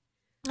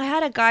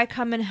had a guy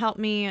come and help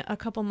me a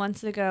couple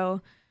months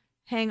ago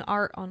hang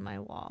art on my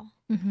wall.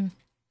 And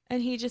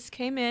he just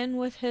came in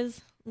with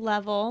his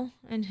level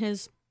and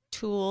his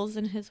tools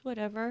and his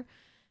whatever,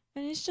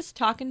 and he's just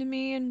talking to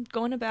me and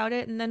going about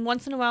it. And then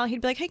once in a while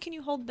he'd be like, hey, can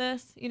you hold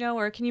this, you know,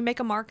 or can you make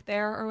a mark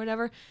there or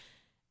whatever.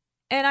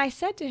 And I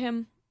said to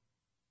him,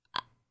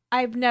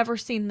 I've never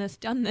seen this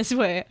done this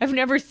way. I've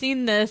never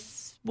seen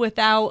this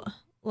without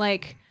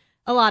like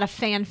a lot of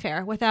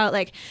fanfare, without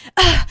like,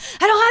 I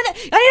don't have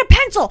that, I need a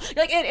pencil,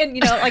 like, and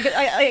you know, like,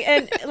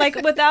 and like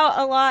without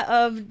a lot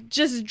of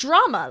just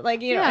drama,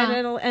 like, you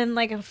know, and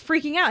like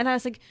freaking out. And I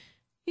was like,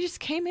 you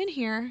just came in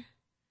here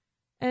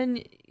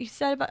and you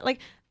said about like,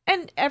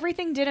 and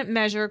everything didn't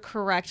measure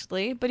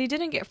correctly, but he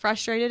didn't get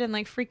frustrated and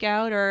like freak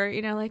out or,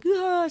 you know, like,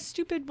 oh,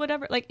 stupid,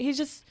 whatever. Like, he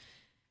just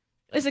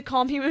is a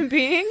calm human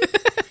being.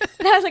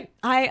 And I was like,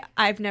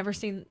 I've never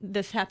seen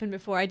this happen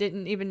before. I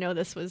didn't even know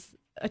this was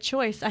a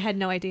choice. I had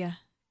no idea.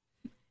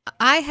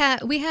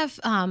 We have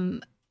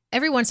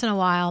every once in a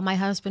while, my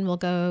husband will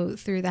go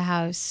through the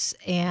house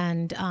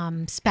and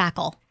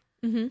spackle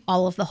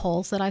all of the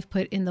holes that I've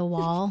put in the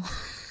wall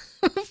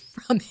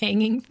I'm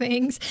hanging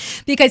things,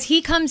 because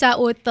he comes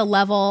out with the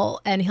level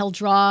and he'll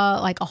draw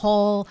like a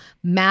whole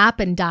map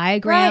and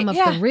diagram of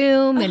the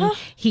room, and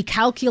he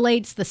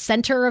calculates the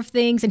center of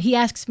things, and he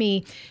asks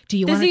me, do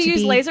you want it to be... Does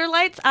he use laser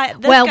lights?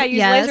 This guy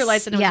used laser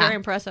lights, and it was very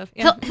impressive.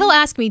 Yeah. He'll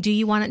ask me, do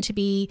you want it to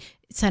be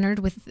centered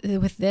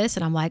with this?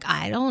 And I'm like,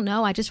 I don't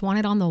know. I just want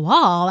it on the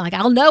wall. Like,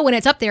 I'll know when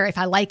it's up there if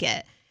I like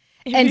it.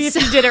 If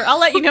you did it, I'll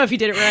let you know if you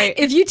did it right.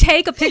 If you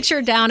take a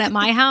picture down at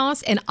my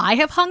house and I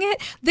have hung it,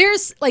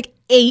 there's like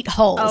 8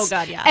 holes. Oh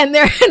God, yeah. And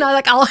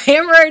I'll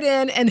hammer it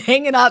in and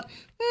hang it up.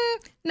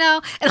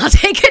 No, and I'll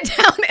take it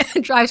down, and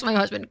it drives my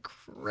husband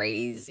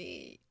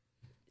crazy.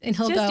 And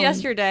he'll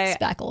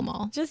spackle them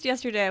all. Just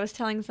yesterday, I was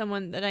telling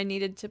someone that I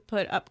needed to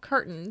put up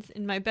curtains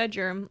in my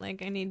bedroom.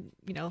 Like, I need,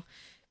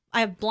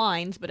 I have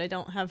blinds, but I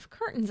don't have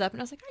curtains up.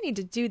 And I was like, I need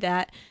to do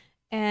that.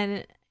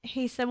 And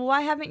he said, well,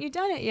 why haven't you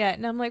done it yet?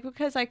 And I'm like,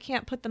 because I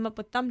can't put them up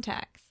with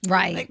thumbtacks.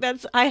 Right.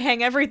 Like, I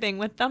hang everything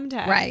with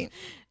thumbtacks. Right.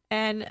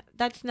 And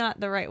that's not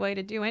the right way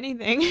to do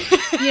anything.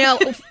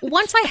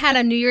 Once I had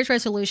a New Year's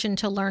resolution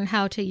to learn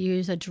how to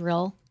use a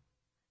drill.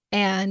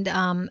 And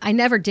I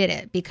never did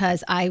it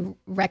because I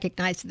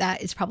recognized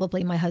that is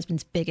probably my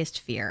husband's biggest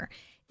fear.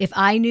 If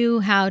I knew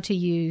how to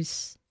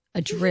use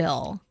a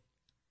drill.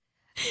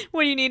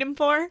 What do you need him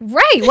for?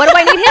 Right. What do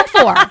I need him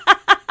for?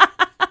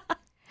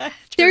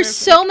 There's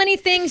so many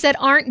things that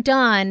aren't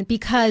done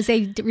because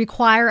they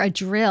require a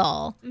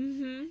drill.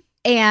 Mm-hmm.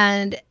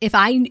 And if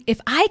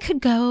I could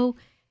go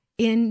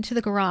into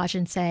the garage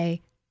and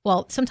say,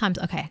 well, sometimes,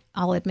 okay,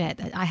 I'll admit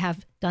that I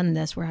have done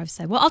this where I've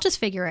said, well, I'll just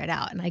figure it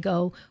out. And I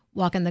go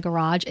walk in the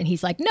garage and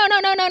he's like, no. It's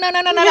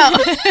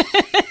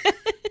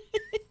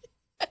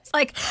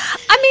like,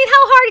 I mean,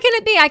 how hard can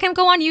it be? I can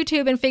go on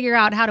YouTube and figure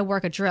out how to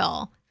work a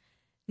drill.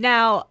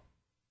 Now,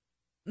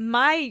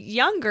 my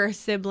younger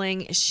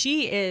sibling,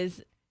 she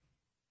is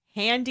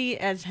handy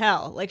as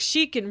hell. Like,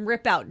 she can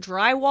rip out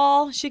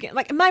drywall. She can,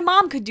 like, my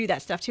mom could do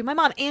that stuff too. My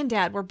mom and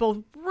dad were both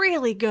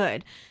really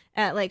good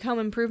at like home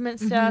improvement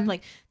stuff. Mm-hmm.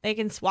 Like, they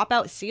can swap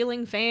out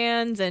ceiling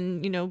fans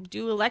and,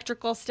 do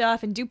electrical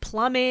stuff and do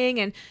plumbing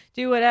and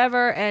do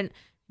whatever. And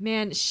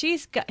man, she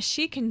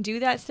can do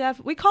that stuff.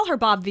 We call her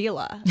Bob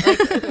Vila.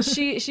 Like,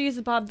 she's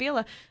Bob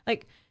Vila.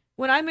 Like,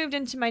 when I moved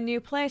into my new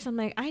place, I'm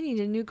like, I need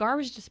a new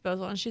garbage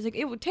disposal. And she's like,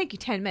 it would take you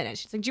 10 minutes.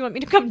 She's like, do you want me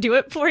to come do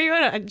it for you?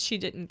 And she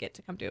didn't get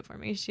to come do it for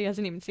me. She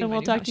hasn't even seen my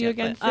new house yet.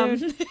 And we'll talk to you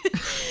again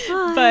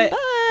soon. But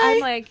I'm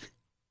like,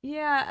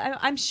 yeah,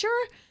 I'm sure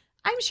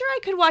I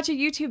could watch a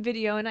YouTube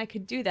video and I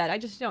could do that. I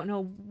just don't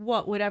know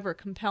what would ever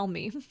compel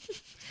me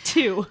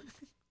to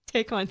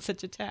take on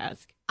such a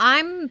task.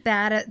 I'm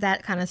bad at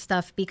that kind of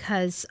stuff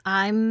because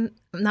I'm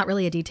not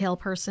really a detail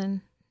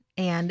person.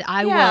 And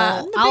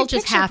I'll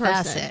just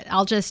half-ass it.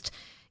 I'll just,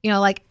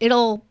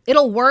 it'll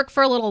work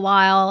for a little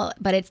while,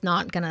 but it's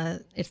not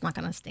gonna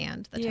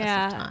stand the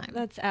test of time. Yeah,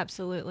 that's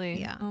absolutely.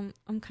 Yeah,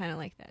 I'm kind of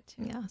like that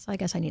too. Yeah, so I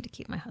guess I need to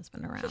keep my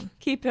husband around.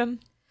 Keep him.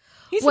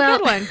 He's a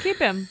good one. Keep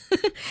him.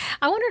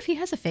 I wonder if he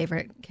has a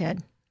favorite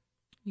kid.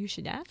 You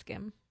should ask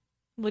him.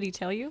 Would he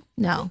tell you?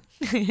 No.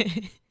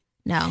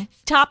 No.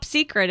 Top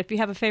secret if you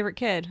have a favorite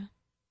kid.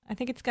 I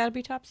think it's got to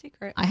be top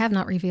secret. I have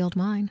not revealed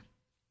mine.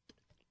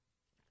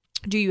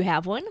 Do you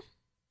have one?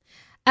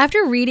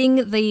 After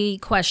reading the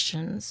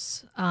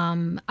questions,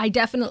 I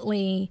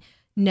definitely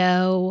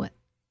know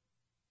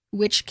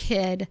which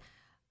kid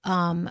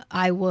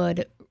I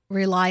would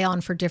rely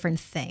on for different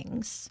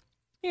things.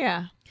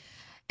 Yeah.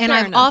 And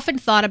I've often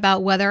thought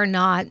about whether or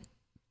not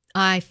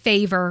I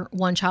favor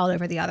one child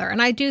over the other.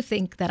 And I do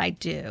think that I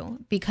do,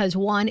 because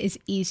one is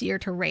easier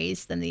to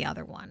raise than the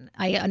other one.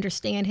 I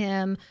understand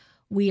him.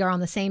 We are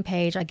on the same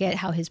page. I get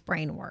how his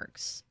brain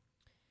works.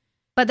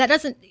 But that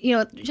doesn't,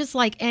 just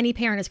like any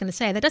parent is going to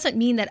say, that doesn't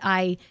mean that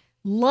I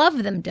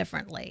love them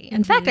differently.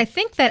 In fact, I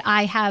think that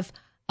I have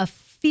a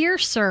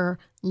fiercer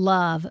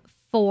love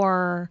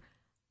for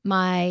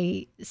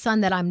my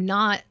son that I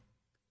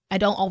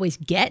don't always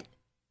get.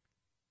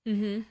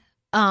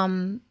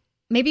 Mm-hmm.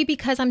 Maybe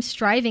because I'm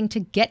striving to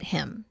get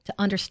him, to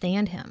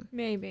understand him.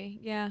 Maybe,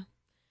 yeah.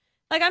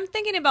 Like, I'm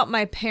thinking about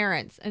my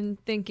parents and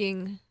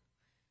thinking,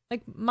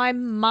 like, my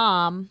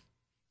mom,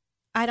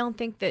 I don't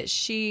think that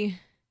she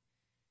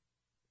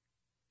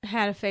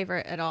had a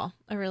favorite at all.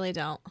 I really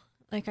don't.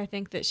 Like, I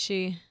think that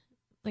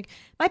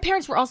my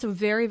parents were also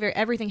very, very,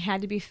 everything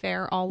had to be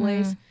fair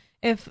always.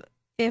 If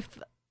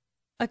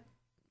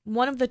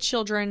one of the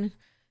children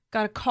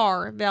got a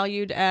car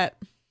valued at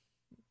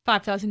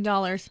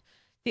 $5,000,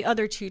 the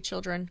other 2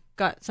 children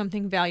got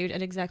something valued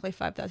at exactly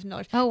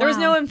 $5,000. Oh, wow. There was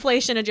no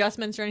inflation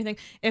adjustments or anything.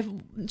 If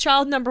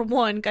child number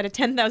 1 got a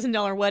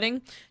 $10,000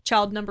 wedding,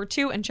 child number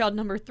 2 and child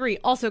number 3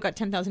 also got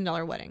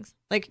 $10,000 weddings.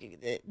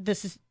 Like,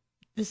 this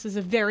is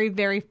a very,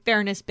 very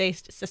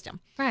fairness-based system.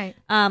 Right.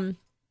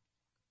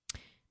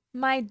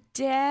 My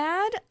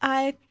dad,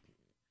 I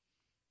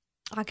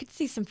could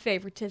see some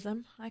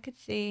favoritism. I could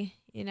see,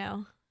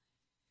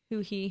 who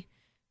he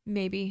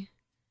maybe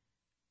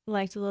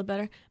liked a little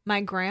better.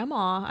 My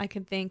grandma, I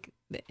could think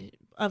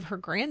of her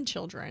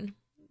grandchildren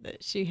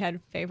that she had a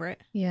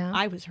favorite. Yeah.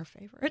 I was her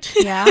favorite.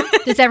 Yeah.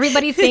 Does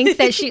everybody think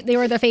that they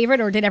were the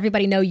favorite, or did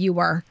everybody know you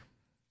were?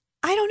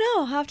 I don't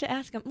know. I'll have to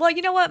ask them. Well,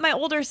 you know what? My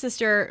older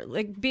sister,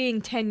 like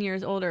being 10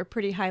 years older,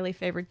 pretty highly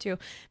favored too.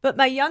 But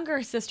my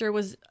younger sister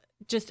was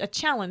just a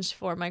challenge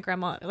for my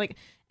grandma.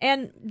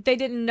 And they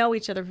didn't know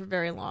each other for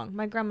very long.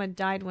 My grandma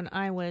died when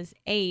I was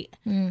 8,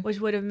 which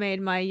would have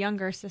made my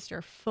younger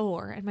sister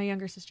 4. And my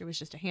younger sister was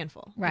just a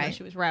handful. Right. You know,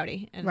 she was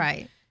rowdy. And,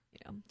 right.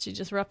 She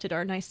disrupted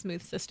our nice,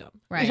 smooth system.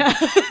 Right.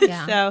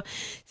 Yeah.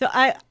 So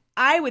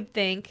I would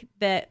think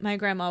that my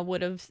grandma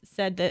would have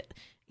said that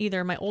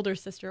either my older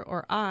sister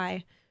or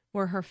I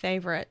were her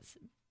favorites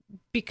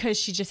because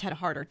she just had a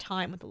harder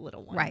time with the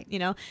little one. Right.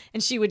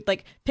 And she would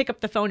like pick up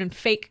the phone and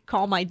fake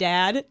call my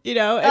dad, and be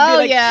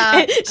like, yeah.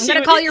 I'm going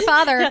to call your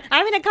father.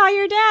 I'm going to call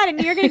your dad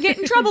and you're going to get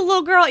in trouble,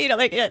 little girl.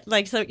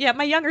 So yeah,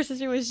 my younger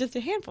sister was just a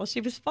handful.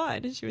 She was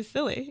fun and she was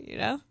silly,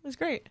 it was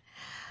great.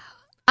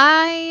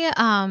 I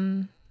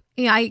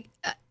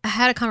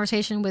had a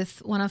conversation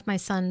with one of my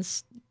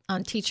son's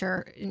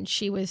teacher, and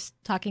she was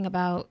talking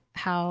about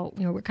how,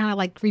 we're kind of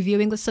like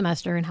reviewing the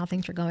semester and how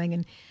things are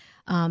going.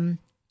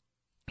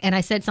 And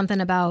I said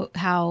something about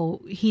how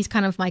he's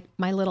kind of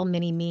my little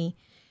mini me,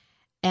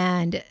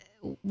 and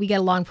we get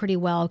along pretty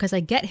well because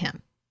I get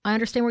him. I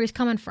understand where he's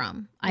coming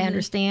from. I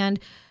understand,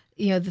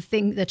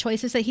 the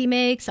choices that he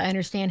makes. I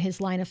understand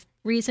his line of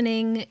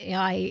reasoning.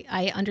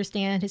 I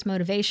understand his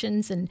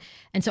motivations, and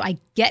so I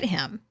get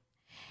him.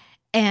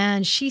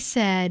 And she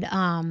said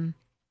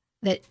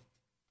that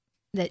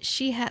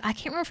she had, I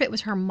can't remember if it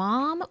was her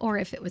mom or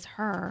if it was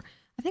her.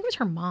 I think it was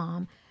her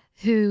mom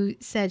who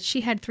said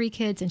she had 3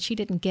 kids and she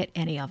didn't get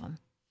any of them.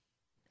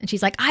 And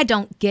she's like, I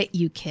don't get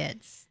you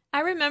kids. I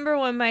remember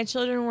when my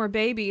children were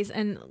babies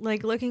and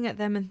like looking at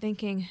them and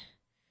thinking,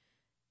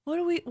 what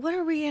are we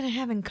going to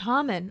have in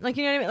common? Like,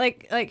 you know what I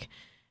mean? Like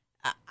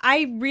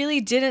I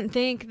really didn't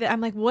think that. I'm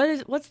like,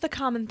 what's the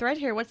common thread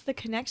here? What's the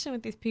connection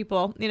with these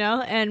people?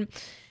 And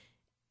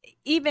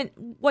even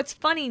what's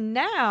funny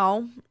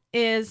now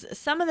is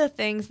some of the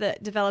things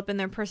that develop in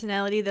their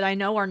personality that I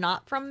know are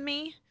not from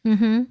me.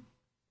 Mm-hmm.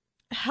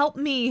 Help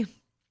me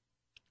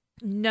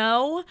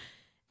know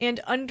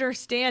and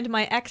understand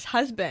my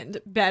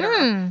ex-husband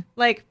better.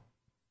 Like,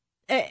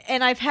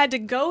 and I've had to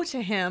go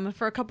to him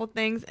for a couple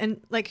things,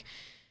 and like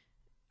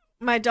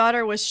my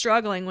daughter was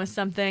struggling with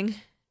something,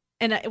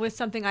 and it was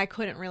something I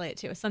couldn't relate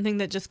to. It's something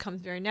that just comes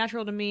very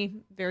natural to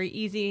me, very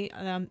easy.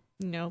 I'm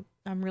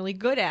really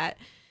good at.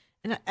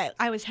 And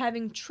I was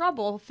having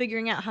trouble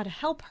figuring out how to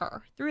help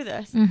her through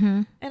this.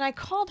 Mm-hmm. And I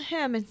called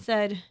him and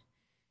said,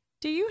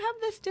 do you have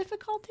this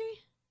difficulty?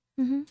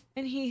 Mm-hmm.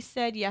 And he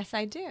said, yes,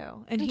 I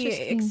do. And he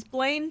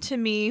explained to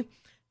me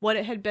what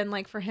it had been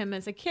like for him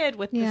as a kid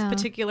with this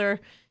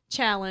particular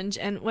challenge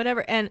and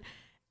whatever. And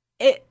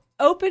it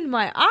opened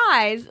my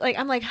eyes. Like,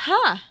 I'm like,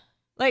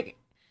 like,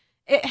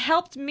 it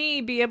helped me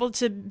be able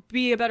to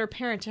be a better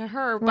parent to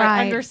her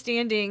by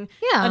understanding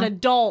an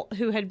adult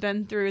who had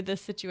been through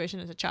this situation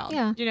as a child.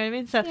 Yeah. Do you know what I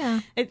mean? So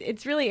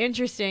it's really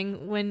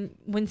interesting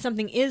when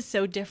something is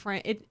so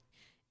different.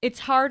 It's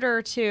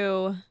harder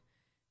to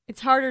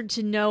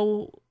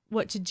know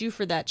what to do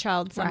for that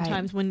child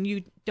sometimes when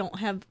you don't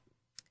have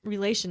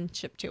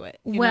relationship to it.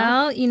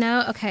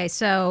 Okay,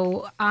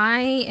 so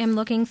I am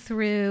looking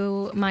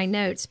through my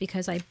notes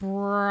because I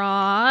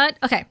brought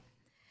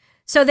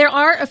so there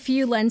are a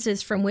few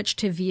lenses from which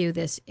to view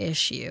this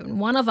issue.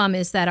 One of them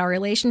is that our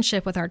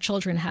relationship with our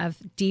children have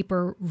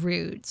deeper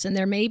roots, and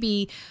there may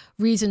be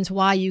reasons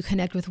why you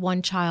connect with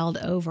one child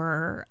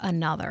over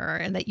another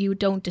and that you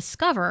don't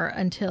discover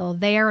until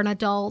they're an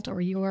adult or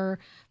you're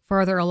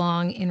further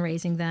along in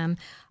raising them.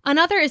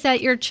 Another is that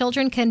your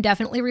children can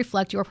definitely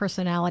reflect your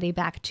personality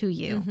back to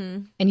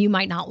you, and you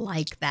might not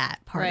like that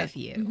part of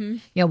you,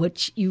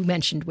 which you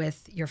mentioned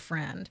with your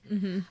friend.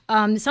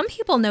 Some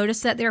people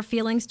notice that their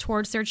feelings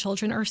towards their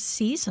children are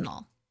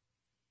seasonal.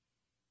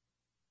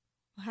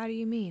 How do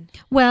you mean?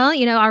 Well,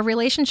 our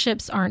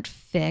relationships aren't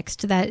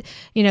fixed. That,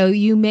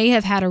 you may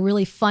have had a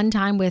really fun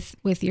time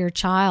with your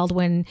child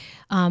when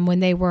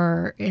they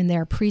were in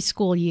their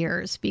preschool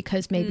years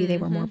because maybe they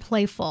were more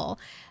playful,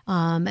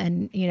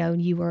 and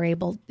you were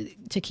able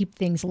to keep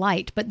things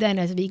light. But then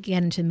as we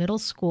get into middle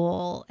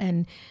school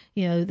and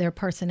their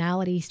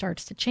personality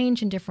starts to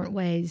change in different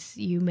ways,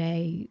 you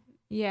may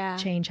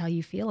change how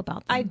you feel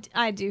about them.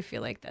 I do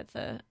feel like that's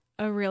a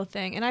real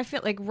thing. And I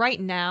feel like right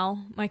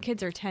now my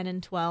kids are 10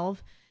 and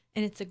 12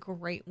 and it's a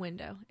great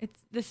window.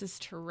 This is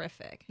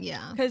terrific.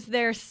 Yeah. Because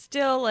they're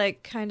still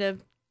like kind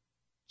of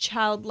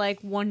childlike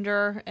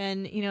wonder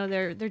and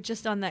they're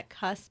just on that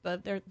cusp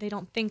of they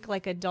don't think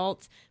like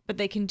adults, but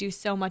they can do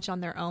so much on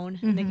their own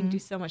and they can do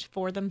so much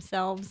for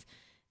themselves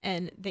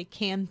and they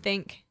can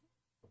think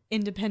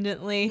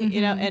independently,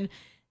 and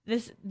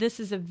this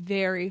is a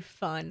very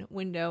fun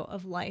window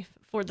of life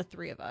for the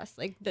 3 of us.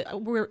 Like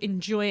we're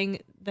enjoying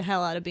the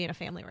hell out of being a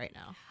family right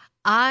now.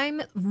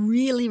 I'm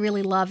really,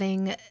 really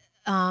loving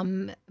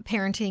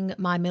parenting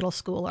my middle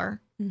schooler,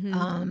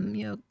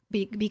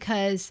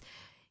 because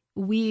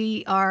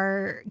we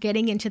are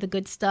getting into the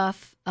good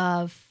stuff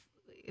of,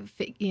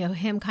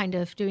 him kind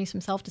of doing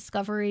some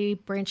self-discovery,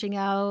 branching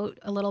out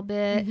a little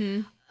bit,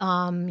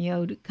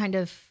 kind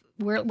of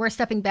we're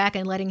stepping back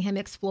and letting him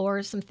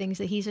explore some things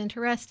that he's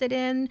interested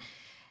in.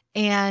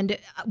 And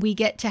we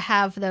get to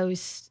have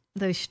those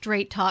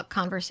straight talk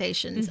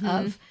conversations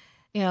of,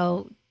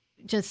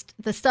 just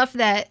the stuff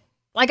that,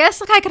 I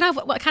guess, like kind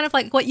of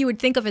like what you would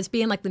think of as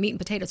being like the meat and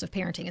potatoes of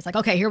parenting. It's like,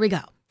 okay, here we go.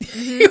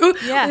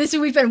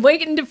 We've been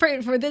waiting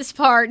for this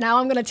part. Now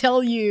I'm going to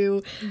tell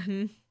you,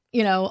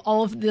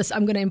 all of this.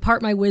 I'm going to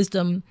impart my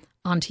wisdom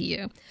onto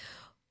you.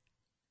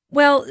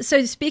 Well,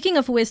 so speaking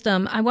of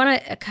wisdom, I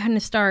want to kind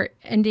of start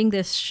ending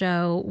this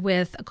show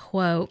with a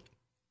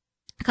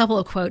couple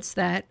of quotes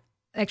that,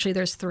 actually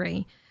there's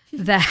 3,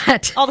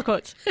 that all the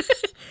quotes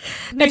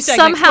that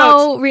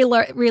somehow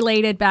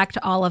related back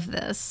to all of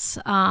this.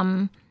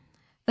 The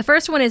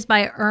first one is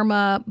by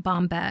Irma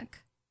Bombeck,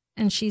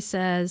 and she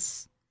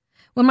says,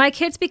 "When my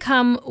kids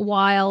become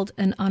wild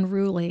and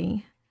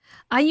unruly,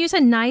 I use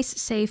a nice,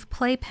 safe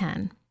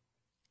playpen,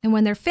 and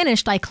when they're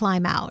finished, I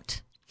climb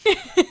out."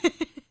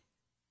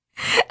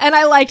 And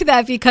I liked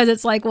that because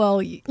it's like, well,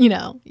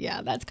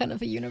 that's kind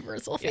of a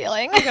universal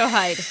feeling. I go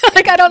hide.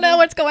 Like, I don't know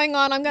what's going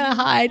on. I'm going to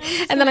hide.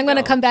 And then I'm going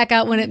to come back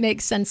out when it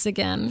makes sense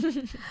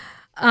again.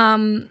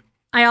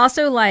 I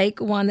also like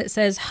one that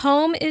says,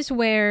 "Home is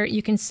where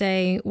you can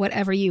say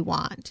whatever you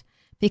want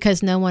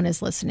because no one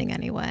is listening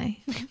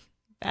anyway."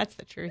 That's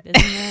the truth, isn't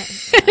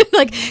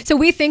it? Yeah. So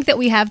we think that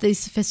we have these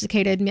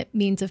sophisticated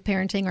means of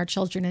parenting our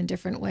children in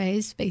different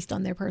ways based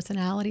on their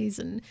personalities,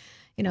 and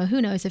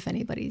who knows if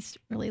anybody's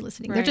really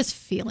listening. Right. They're just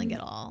feeling it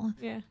all.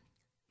 Yeah.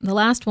 The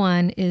last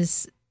one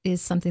is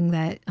something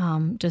that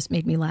just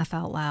made me laugh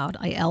out loud.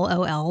 I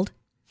LOL'd.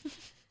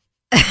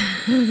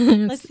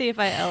 Let's see if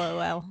I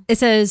LOL. It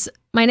says,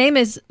 my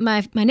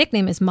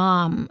nickname is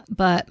Mom,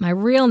 but my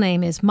real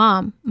name is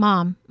Mom.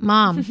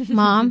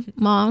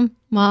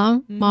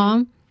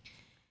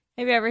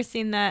 Have you ever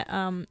seen that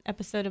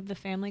episode of The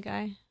Family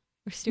Guy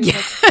where Stewie's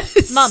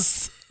like, Mom,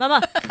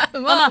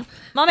 Mama,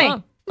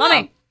 Mommy,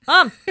 Mommy,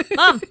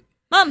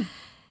 Mom.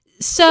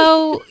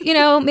 So,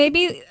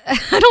 maybe,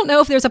 I don't know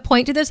if there's a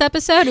point to this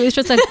episode. It was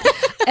just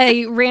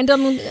a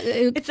random.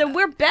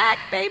 We're back,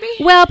 baby.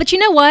 Well, but you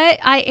know what?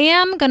 I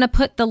am going to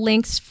put the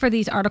links for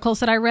these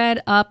articles that I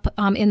read up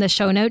in the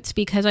show notes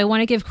because I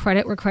want to give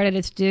credit where credit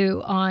is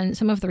due on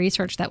some of the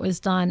research that was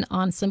done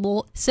on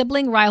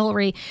sibling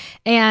rivalry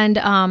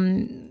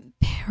and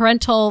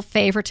parental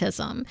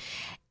favoritism.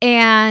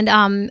 And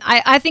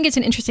I think it's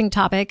an interesting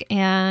topic,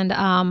 and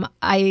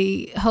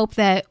I hope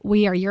that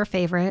we are your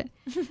favorite.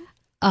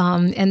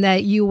 And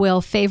that you will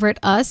favorite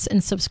us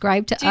and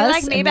subscribe to us. Do you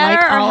like me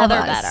better or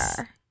Heather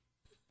better?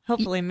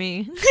 Hopefully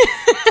me.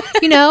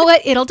 You know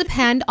what? It'll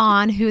depend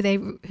on who they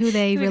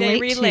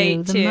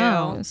relate to the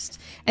most,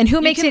 and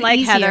who makes it like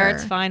easier. Heather,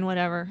 it's fine,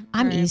 whatever.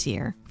 I'm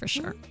easier for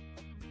sure.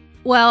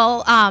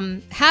 Well,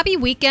 happy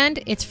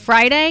weekend. It's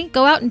Friday.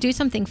 Go out and do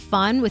something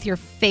fun with your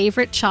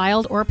favorite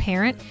child or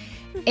parent,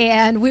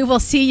 and we will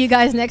see you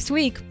guys next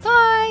week.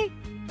 Bye.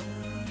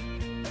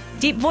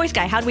 Deep voice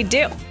guy, how'd we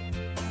do?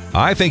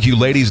 I think you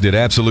ladies did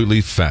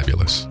absolutely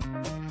fabulous.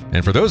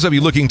 And for those of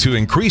you looking to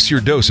increase your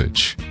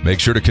dosage, make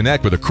sure to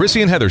connect with the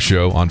Chrissy and Heather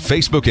Show on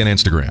Facebook and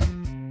Instagram.